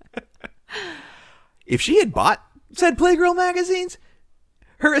 If she had bought said Playgirl magazines,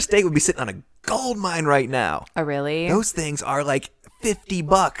 her estate would be sitting on a gold mine right now. Oh, really? Those things are like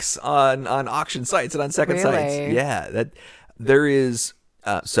 $50 on auction sites and on second sites. Really? Yeah, that there is.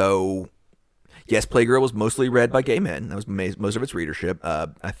 So yes, Playgirl was mostly read by gay men. That was most of its readership.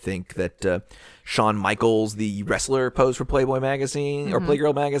 I think that Shawn Michaels, the wrestler, posed for Playboy magazine or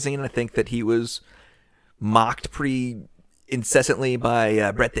Playgirl magazine. And I think that he was mocked pretty incessantly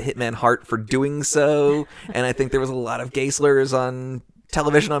by Bret the Hitman Hart for doing so. And I think there was a lot of gay slurs on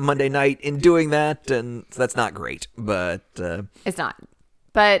television on Monday night in doing that, and that's not great. But It's not.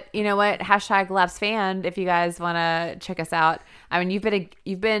 But you know what? #LapsFan. If you guys want to check us out. I mean, you've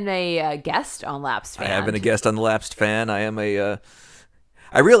been a guest on Lapsed Fan. I have been a guest on the Lapsed Fan. I am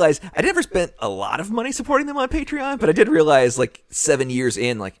I realized I never spent a lot of money supporting them on Patreon, but I did realize like 7 years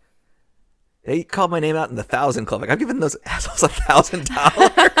in, like they called my name out in the 1,000 Club. Like, I've given those assholes $1,000.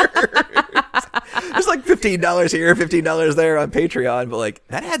 There's like $15 here, $15 there on Patreon, but like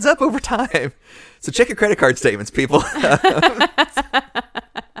that adds up over time. So check your credit card statements, people.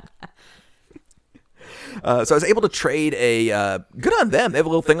 So I was able to trade good on them. They have a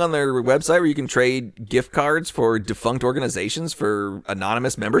little thing on their website where you can trade gift cards for defunct organizations for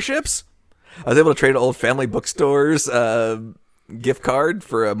anonymous memberships. I was able to trade an old Family Bookstores gift card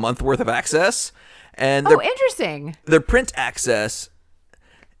for a month worth of access. And interesting. Their print access,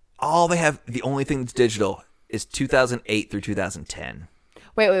 the only thing that's digital is 2008 through 2010.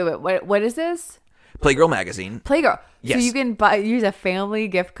 Wait. What is this? Playgirl magazine. Playgirl. Yes. So you can use a family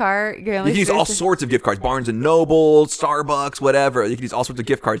gift card. You can use all sorts of gift cards. Barnes & Noble, Starbucks, whatever. You can use all sorts of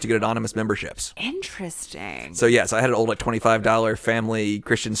gift cards to get anonymous memberships. Interesting. So, yes, I had an old like $25 Family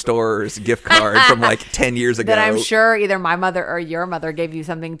Christian Stores gift card from like 10 years ago. That I'm sure either my mother or your mother gave you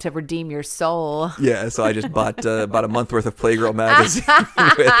something to redeem your soul. Yeah, so I just bought a month worth of Playgirl magazine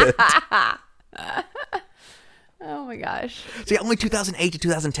with it. Oh my gosh. So yeah, only 2008 to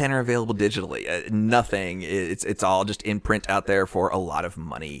 2010 are available digitally. Nothing. It's all just in print out there for a lot of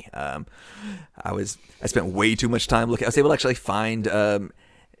money. I spent way too much time looking. I was able to actually find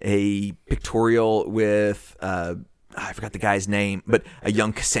a pictorial with I forgot the guy's name, but a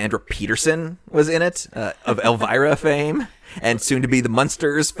young Cassandra Peterson was in it, of Elvira fame and soon to be the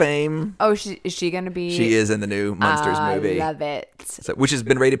Munsters fame. Oh, is she going to be? She is in the new Munsters movie. I love it. So, which has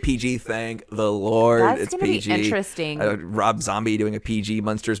been rated PG, thank the Lord. That's it's gonna be PG. interesting. Rob Zombie doing a PG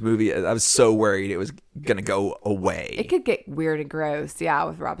Munsters movie. I was so worried it was going to go away. It could get weird and gross, yeah,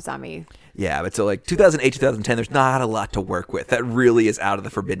 with Rob Zombie. Yeah, but so like 2008, 2010, there's not a lot to work with. That really is out of the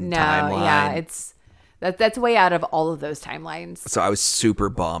forbidden timeline. Yeah, that's way out of all of those timelines. So I was super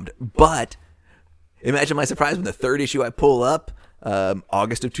bummed. But imagine my surprise when the third issue I pull up,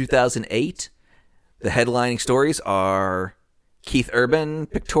 August of 2008, the headlining stories are Keith Urban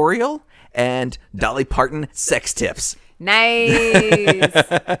pictorial and Dolly Parton sex tips. Nice.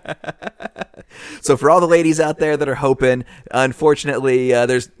 So for all the ladies out there that are hoping, unfortunately,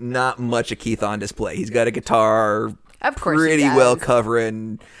 there's not much of Keith on display. He's got a guitar, of course, pretty well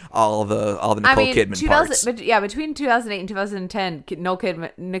covering all the Nicole Kidman parts. But yeah, between 2008 and 2010,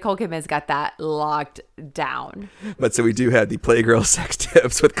 Nicole Kidman's got that locked down. But so we do have the Playgirl sex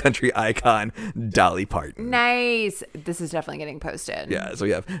tips with country icon Dolly Parton. Nice. This is definitely getting posted. Yeah, so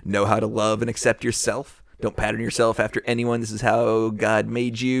we have Know How to Love and Accept Yourself. Don't pattern yourself after anyone. This is how God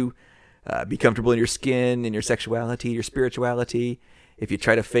made you. Be comfortable in your skin, in your sexuality, your spirituality. If you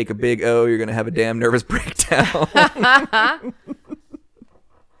try to fake a big O, you're going to have a damn nervous breakdown.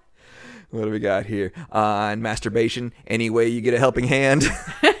 What do we got here? On masturbation, any way you get a helping hand.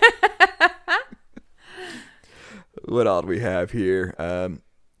 What all do we have here?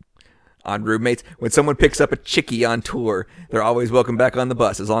 On roommates, when someone picks up a chickie on tour, they're always welcome back on the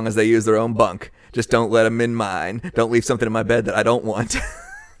bus as long as they use their own bunk. Just don't let them in mine. Don't leave something in my bed that I don't want.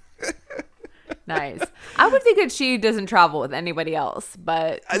 Nice. I would think that she doesn't travel with anybody else,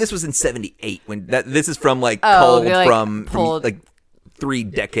 but This was in '78 when this is from like Oh, cold they're, like, from pulled like 3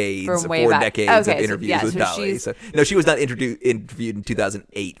 decades, from way 4 back. decades Okay, of so, interviews yeah, with so Dolly. she's- So no, she was not interviewed in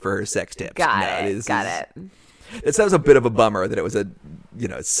 2008 for her sex tips. got No, it. Got it. That was a bit of a bummer that it was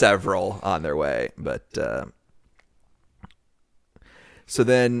several on their way, but so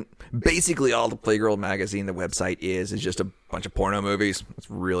then basically all the Playgirl magazine, the website is just a bunch of porno movies. That's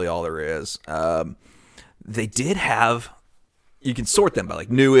really all there is. They did have, you can sort them by like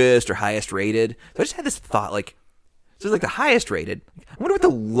newest or highest rated. So I just had this thought, like, so it's like the highest rated. I wonder what the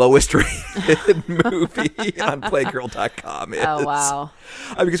lowest rated movie on Playgirl.com is. Oh, wow.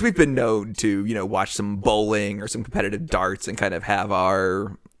 Because we've been known to, watch some bowling or some competitive darts and kind of have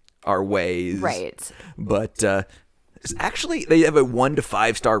our ways. Right. But it's actually, they have a 1 to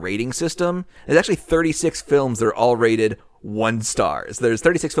 5 star rating system. There's actually 36 films that are all rated 1 stars. There's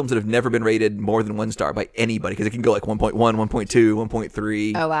 36 films that have never been rated more than 1 star by anybody, because it can go like 1.1, 1.2,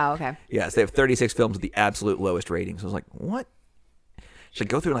 1.3. Oh, wow. Okay. Yes, they have 36 films with the absolute lowest rating. So I was like, what? Should I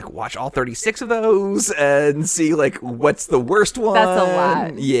go through and like watch all 36 of those and see like what's the worst one? That's a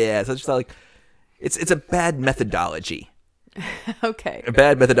lot. Yeah, so I just thought like it's a bad methodology. Okay. A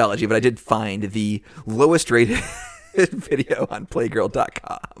bad methodology, but I did find the lowest rated video on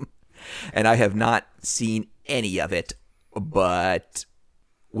Playgirl.com. And I have not seen any of it, but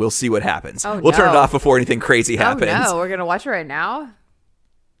we'll see what happens. Oh, we'll turn it no. off before anything crazy happens. Oh, no. We're going to watch it right now?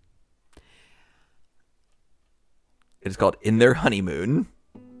 It is called In Their Honeymoon.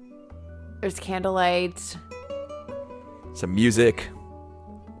 There's candlelight. Some music.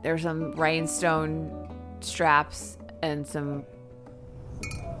 There's some rhinestone straps and some...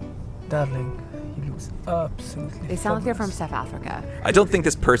 Darling, he looks absolutely They sound like they're from fabulous. South Africa. I don't think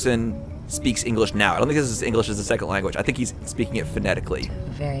this person speaks English now. I don't think this is English as a second language. I think he's speaking it phonetically.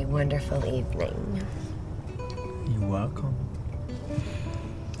 Very wonderful evening. You're welcome.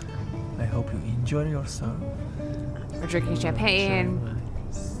 I hope you enjoy yourself. We're drinking champagne.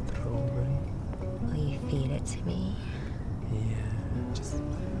 Strawberry. Will you feed it to me? Yeah, just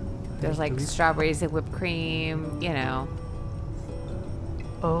There's like strawberries and whipped cream,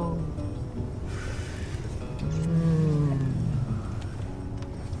 oh.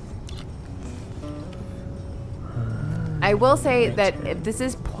 I will say that if this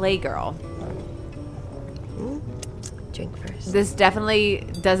is Playgirl, Drink first. this definitely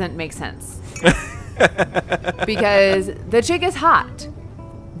doesn't make sense. Because the chick is hot.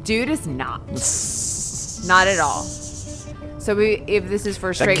 Dude is not. Not at all. So if this is for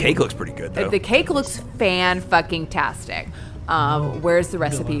That straight... cake looks pretty good, though. The cake looks fan-fucking-tastic. Where's the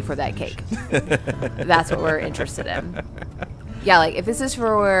recipe for that cake? That's what we're interested in. Yeah, like if this is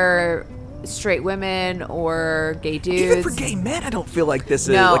for straight women or gay dudes... Even for gay men, I don't feel like this is...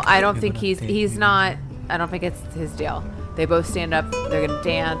 No, like, I don't think he's not... I don't think it's his deal. They both stand up. They're going to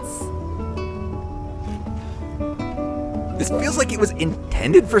dance. This feels like it was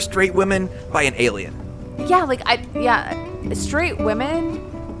intended for straight women by an alien. Yeah, straight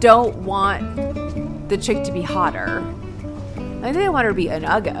women don't want the chick to be hotter. I think they want her to be an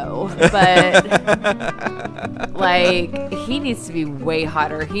uggo, but like he needs to be way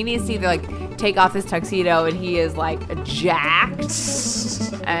hotter. He needs to either like take off his tuxedo and he is like jacked,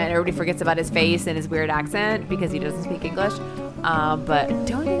 and everybody forgets about his face and his weird accent because he doesn't speak English. But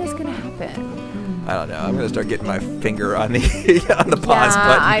don't think that's gonna happen. I don't know. I'm gonna start getting my finger on the on the pause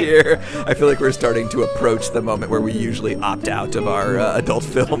Yeah, button here. I feel like we're starting to approach the moment where we usually opt out of our adult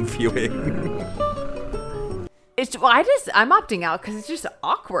film viewing. I'm opting out because it's just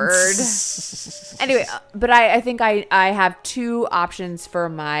awkward. Anyway, but I think I have 2 options for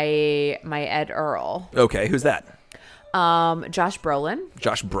my Ed Earl. Okay, who's that? Josh Brolin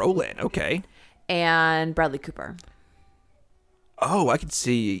Josh Brolin. Okay. and Bradley Cooper. Oh, I could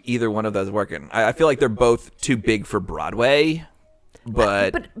see either one of those working. I feel like they're both too big for Broadway,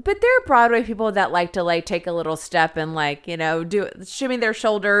 but But there are Broadway people that like to like take a little step and like do shimmy their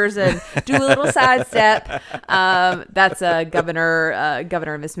shoulders and do a little side step. That's a governor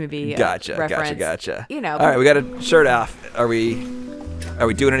in this movie. gotcha. Reference. All right, we got a shirt off. Are we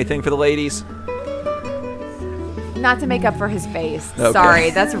doing anything for the ladies? Not to make up for his face. Okay.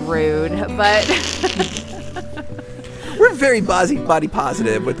 Sorry, that's rude. But We're very body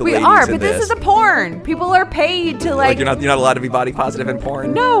positive with the we ladies are. in But this is a porn. People are paid to like you're not allowed to be body positive in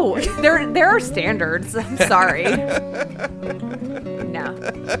porn. No, there are standards. I'm sorry. No.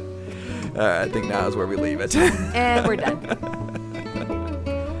 I think now is where we leave it. And we're done.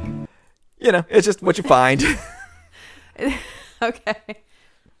 It's just what you find. Okay.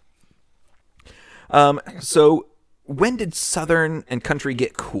 So when did Southern and country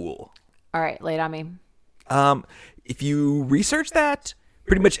get cool? All right, lay it on me. If you research that,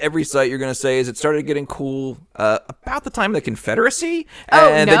 pretty much every site you're going to say is it started getting cool about the time of the Confederacy,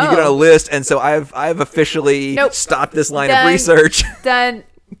 and then you get on a list. And so I've officially stopped this line of research. Done.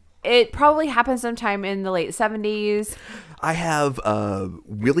 It probably happened sometime in the late 70s. I have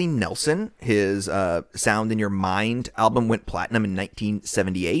Willie Nelson. His Sound in Your Mind album went platinum in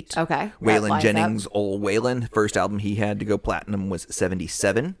 1978. Okay. Waylon Jennings' Old Waylon, first album he had to go platinum was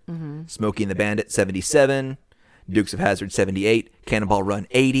 77. Mm-hmm. Smokey and the Bandit, 77. Dukes of Hazzard, 78. Cannonball Run,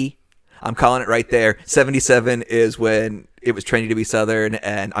 80. I'm calling it right there. 77 is when it was trendy to be Southern,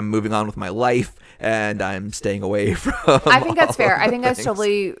 and I'm moving on with my life, and I'm staying away from I think that's fair. I think things. that's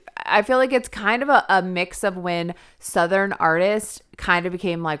totally... I feel like it's kind of a mix of when Southern artists kind of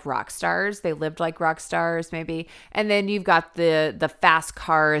became like rock stars. They lived like rock stars, maybe. And then you've got the fast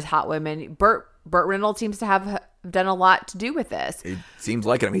cars, hot women. Burt Reynolds seems to have done a lot to do with this. It seems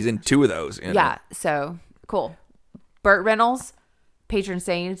like it. He's in 2 of those. Yeah, so cool. Burt Reynolds, patron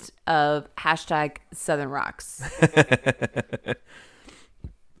saint of #Southern Rocks.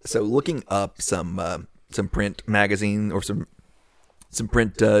 So looking up some print magazine or some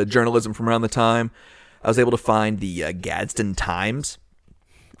print journalism from around the time, I was able to find the Gadsden Times.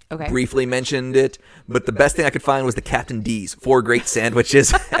 Okay. Briefly mentioned it, but the best thing I could find was the Captain D's 4 Great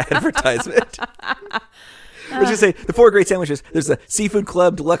Sandwiches advertisement. Let's just say the 4 great sandwiches. There's a Seafood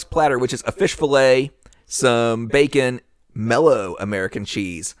Club Deluxe Platter, which is a fish fillet, some bacon, mellow American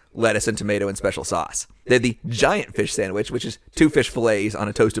cheese, lettuce and tomato and special sauce. They have the Giant Fish Sandwich, which is 2 fish fillets on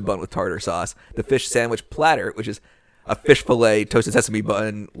a toasted bun with tartar sauce. The Fish Sandwich Platter, which is a fish fillet, toasted sesame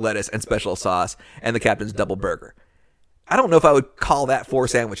bun, lettuce, and special sauce. And the Captain's Double Burger. I don't know if I would call that 4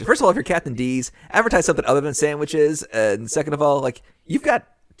 sandwiches. First of all, if you're Captain D's, advertise something other than sandwiches. And second of all, you've got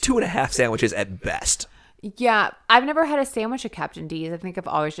 2.5 sandwiches at best. Yeah, I've never had a sandwich at Captain D's. I think I've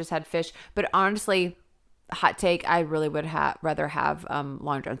always just had fish. But honestly, hot take, I really would rather have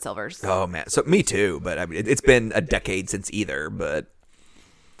Long John Silver's. Oh, man. So me too. But I mean, it's been a decade since either.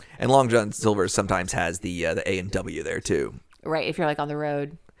 And Long John Silver's sometimes has the A&W there too. Right, if you're on the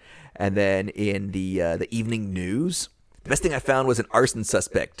road. And then in the evening news, the best thing I found was an arson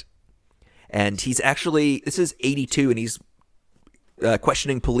suspect. And he's actually, this is 82, and he's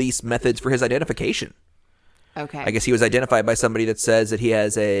questioning police methods for his identification. Okay. I guess he was identified by somebody that says that he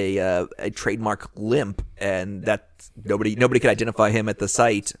has a trademark limp, and that nobody could identify him at the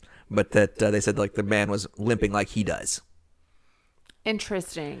site, but that they said the man was limping like he does.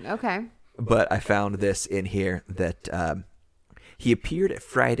 Interesting. Okay. But I found this in here that he appeared at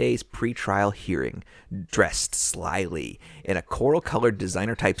Friday's pretrial hearing, dressed slyly in a coral-colored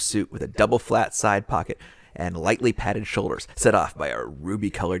designer-type suit with a double flat side pocket and lightly padded shoulders, set off by a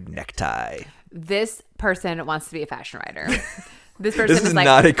ruby-colored necktie. This person wants to be a fashion writer. This person This is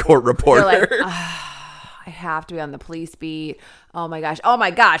not a court reporter. They're I have to be on the police beat. Oh my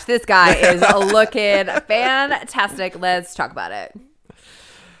gosh, this guy is looking fantastic. Let's talk about it.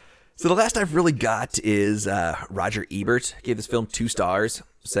 So the last I've really got is Roger Ebert gave this film 2 stars,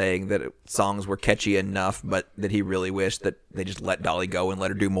 saying that songs were catchy enough, but that he really wished that they just let Dolly go and let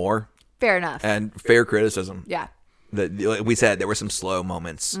her do more. Fair enough. And fair criticism. Yeah. Like we said, there were some slow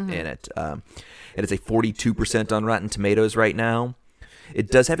moments in it. It is a 42% on Rotten Tomatoes right now. It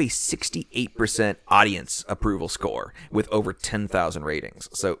does have a 68% audience approval score with over 10,000 ratings.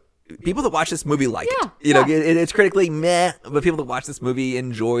 So people that watch this movie like it. It's critically meh, but people that watch this movie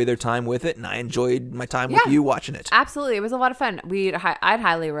enjoy their time with it, and I enjoyed my time with you watching it. Absolutely. It was a lot of fun. I'd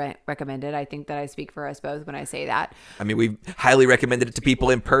highly recommend it. I think that I speak for us both when I say that. I mean, we've highly recommended it to people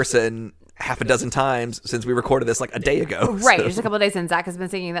in person half a dozen times since we recorded this a day ago. Right. Just a couple of days since Zach has been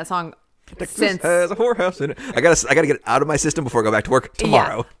singing that song since. Has a whorehouse in it. I gotta get it out of my system before I go back to work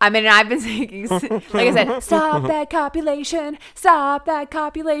tomorrow. Yeah. I mean, I've been singing, like I said, stop that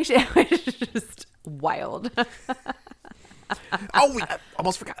copulation, which is just wild. Oh, I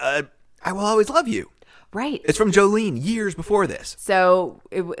almost forgot. I Will Always Love You. Right. It's from Jolene years before this. So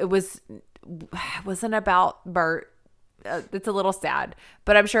it wasn't about Bert. it's a little sad,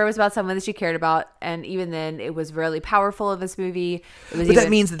 but I'm sure it was about someone that she cared about. And even then, it was really powerful of this movie. It was But that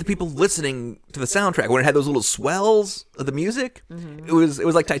means that the people listening to the soundtrack, when it had those little swells of the music, it was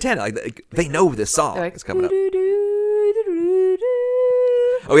like Titanic. Like they know this song they're like, is coming up. "Doo-doo-doo-doo-doo-doo."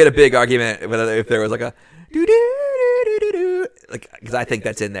 Oh, we had a big argument whether if there was like a doo doo doo doo doo doo, like because I think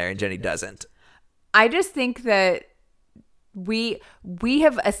that's in there and Jenny doesn't. I just think that we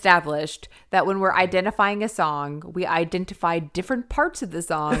have established that when we're identifying a song, we identify different parts of the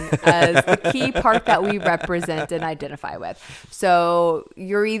song as the key part that we represent and identify with. So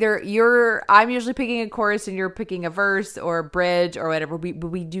I'm usually picking a chorus and you're picking a verse or a bridge or whatever. But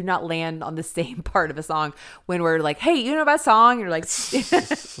we do not land on the same part of a song when we're like, hey, you know about song? And you're like,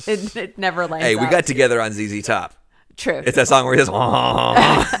 it never lands. Hey, we up. got together on ZZ Top. True. It's that song where he says,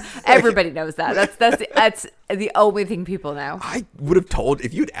 Everybody knows that. That's the only thing people know. I would have told,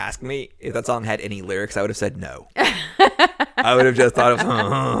 if you'd asked me if that song had any lyrics, I would have said no. I would have just thought of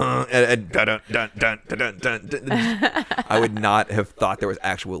and dun, dun, dun, dun, dun, dun, dun. I would not have thought there was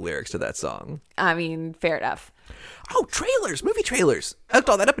actual lyrics to that song. I mean, fair enough. Oh, trailers, movie trailers. I looked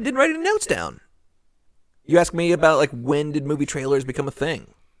all that up and didn't write any notes down. You asked me about like when did movie trailers become a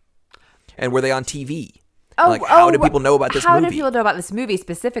thing? And were they on TV? Like, how do people know about this movie? How do people know about this movie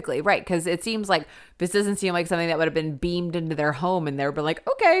specifically? Right, because it seems like this doesn't seem like something that would have been beamed into their home and they've been like,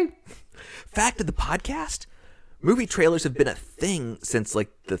 okay. Fact of the podcast, movie trailers have been a thing since like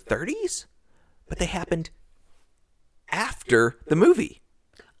the 30s, but they happened after the movie.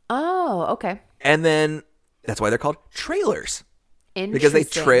 Oh, okay. And then that's why they're called trailers. Interesting. Because they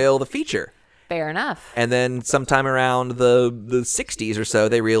trail the feature. Fair enough. And then sometime around the 60s or so,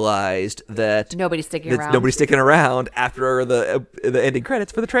 they realized that Nobody's sticking around. Nobody's sticking around after the ending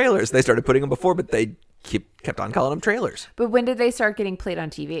credits for the trailers. They started putting them before, but they kept on calling them trailers. But when did they start getting played on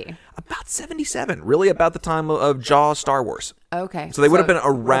TV? About 77, really about the time of Jaws Star Wars. Okay. So they would have been we're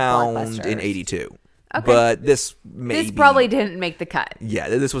around blockbusters. in 82. Okay. But this probably didn't make the cut. Yeah,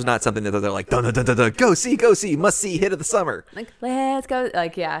 this was not something that they're like, dun, dun, dun, dun, dun, go see, must see, hit of the summer. Like, let's go.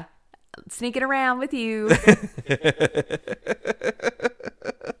 Like, yeah. Sneaking around with you.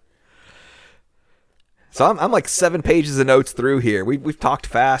 So I'm like 7 pages of notes through here. We've talked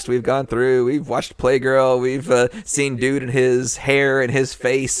fast. We've gone through. We've watched Playgirl. We've seen dude and his hair and his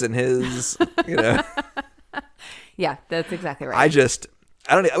face and his, Yeah, that's exactly right. I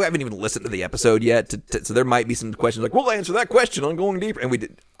haven't even listened to the episode yet. So there might be some questions like, we'll answer that question on Going Deeper. And we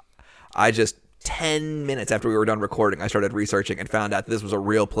did. 10 minutes after we were done recording, I started researching and found out this was a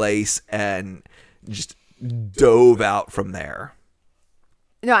real place and just dove out from there.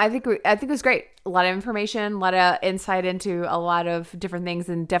 No, I think it was great. A lot of information, a lot of insight into a lot of different things,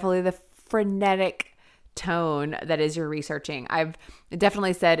 and definitely the frenetic tone that is your researching. I've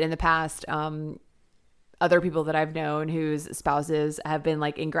definitely said in the past, other people that I've known whose spouses have been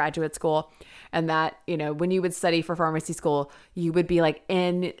like in graduate school, and that, when you would study for pharmacy school, you would be like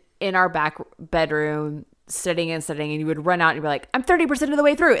in our back bedroom studying, and you would run out and you'd be like, I'm 30% of the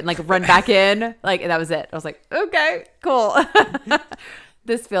way through, and like run back in, like, and that was it. I was like, okay, cool.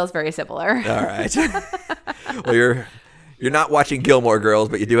 This feels very similar. All right. Well, you're not watching Gilmore Girls,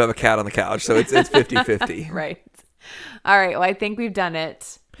 but you do have a cat on the couch, so it's 50-50. Right. All right. Well, I think we've done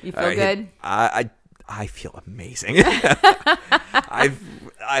it. You feel good? I feel amazing.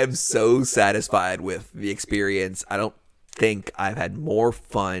 I'm so satisfied with the experience. I don't think I've had more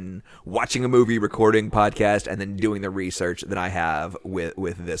fun watching a movie, recording podcast, and then doing the research than I have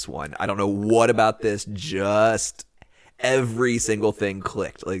with this one. I don't know what about this, just every single thing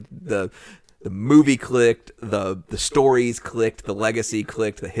clicked. Like the movie clicked, the stories clicked, the legacy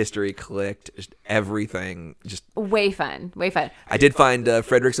clicked, the history clicked, just everything. Just way fun. I did find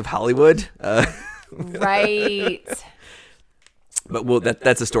Fredericks of Hollywood. Right. But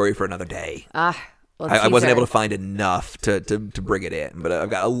that's a story for another day. I wasn't able to find enough to bring it in, but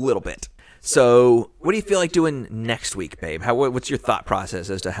I've got a little bit. So what do you feel like doing next week, babe? What's your thought process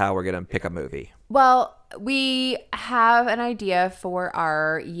as to how we're going to pick a movie? Well, we have an idea for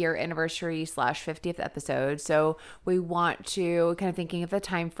our year anniversary / 50th episode. So we want to kind of thinking of the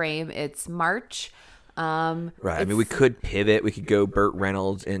time frame. It's March. Right. I mean, we could pivot. We could go Burt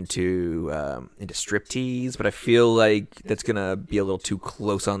Reynolds into Striptease, but I feel like that's gonna be a little too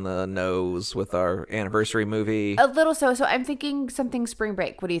close on the nose with our anniversary movie. A little so. So I'm thinking something Spring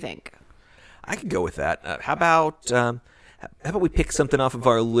Break. What do you think? I could go with that. How about we pick something off of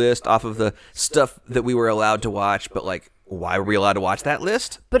our list, off of the stuff that we were allowed to watch, but like, why were we allowed to watch that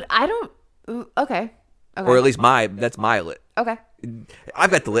list? But I don't. Okay. Or at least that's my list. Okay.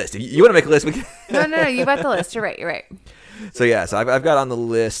 I've got the list. If you want to make a list, we can. No. You got the list. You're right. So I've got on the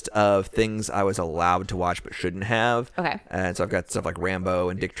list of things I was allowed to watch but shouldn't have. Okay. And so I've got stuff like Rambo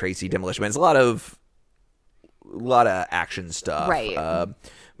and Dick Tracy, Demolition Man. It's a lot of action stuff. Right.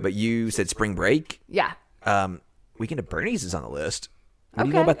 But you said Spring Break. Yeah. Weekend at Bernie's is on the list. What do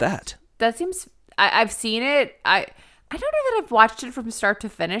you know about that? That seems. I've seen it. I don't know that I've watched it from start to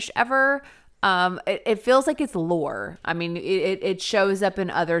finish ever. It feels like it's lore. I mean, it shows up in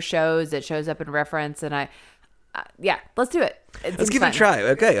other shows. It shows up in reference, and yeah, let's do it. Let's give it a try.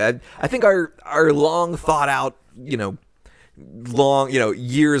 Okay, I think our long thought out,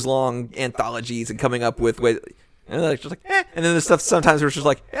 years long anthologies and coming up with just like, and then the stuff sometimes we're just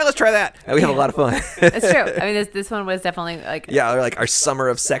like, let's try that, and we have a lot of fun. It's true. I mean, this one was definitely like, or like our Summer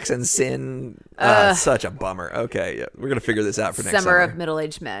of Sex and Sin. Such a bummer. Okay, yeah, we're gonna figure this out for next summer. Summer of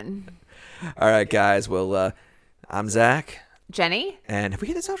Middle-Aged Men. All right, guys. Well, I'm Zach. Jenny. And have we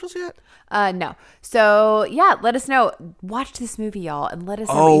hit the socials yet? No. So yeah, let us know. Watch this movie, y'all, and let us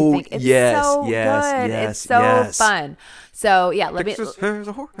know what you think. It's so good. It's so fun. So yeah, let us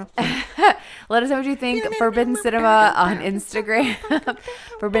know what you think. Forbidden Cinema on Instagram.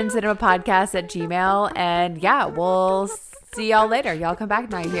 Forbidden Cinema Podcast at Gmail. And yeah, we'll see y'all later. Y'all come back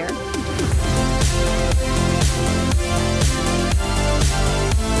now here.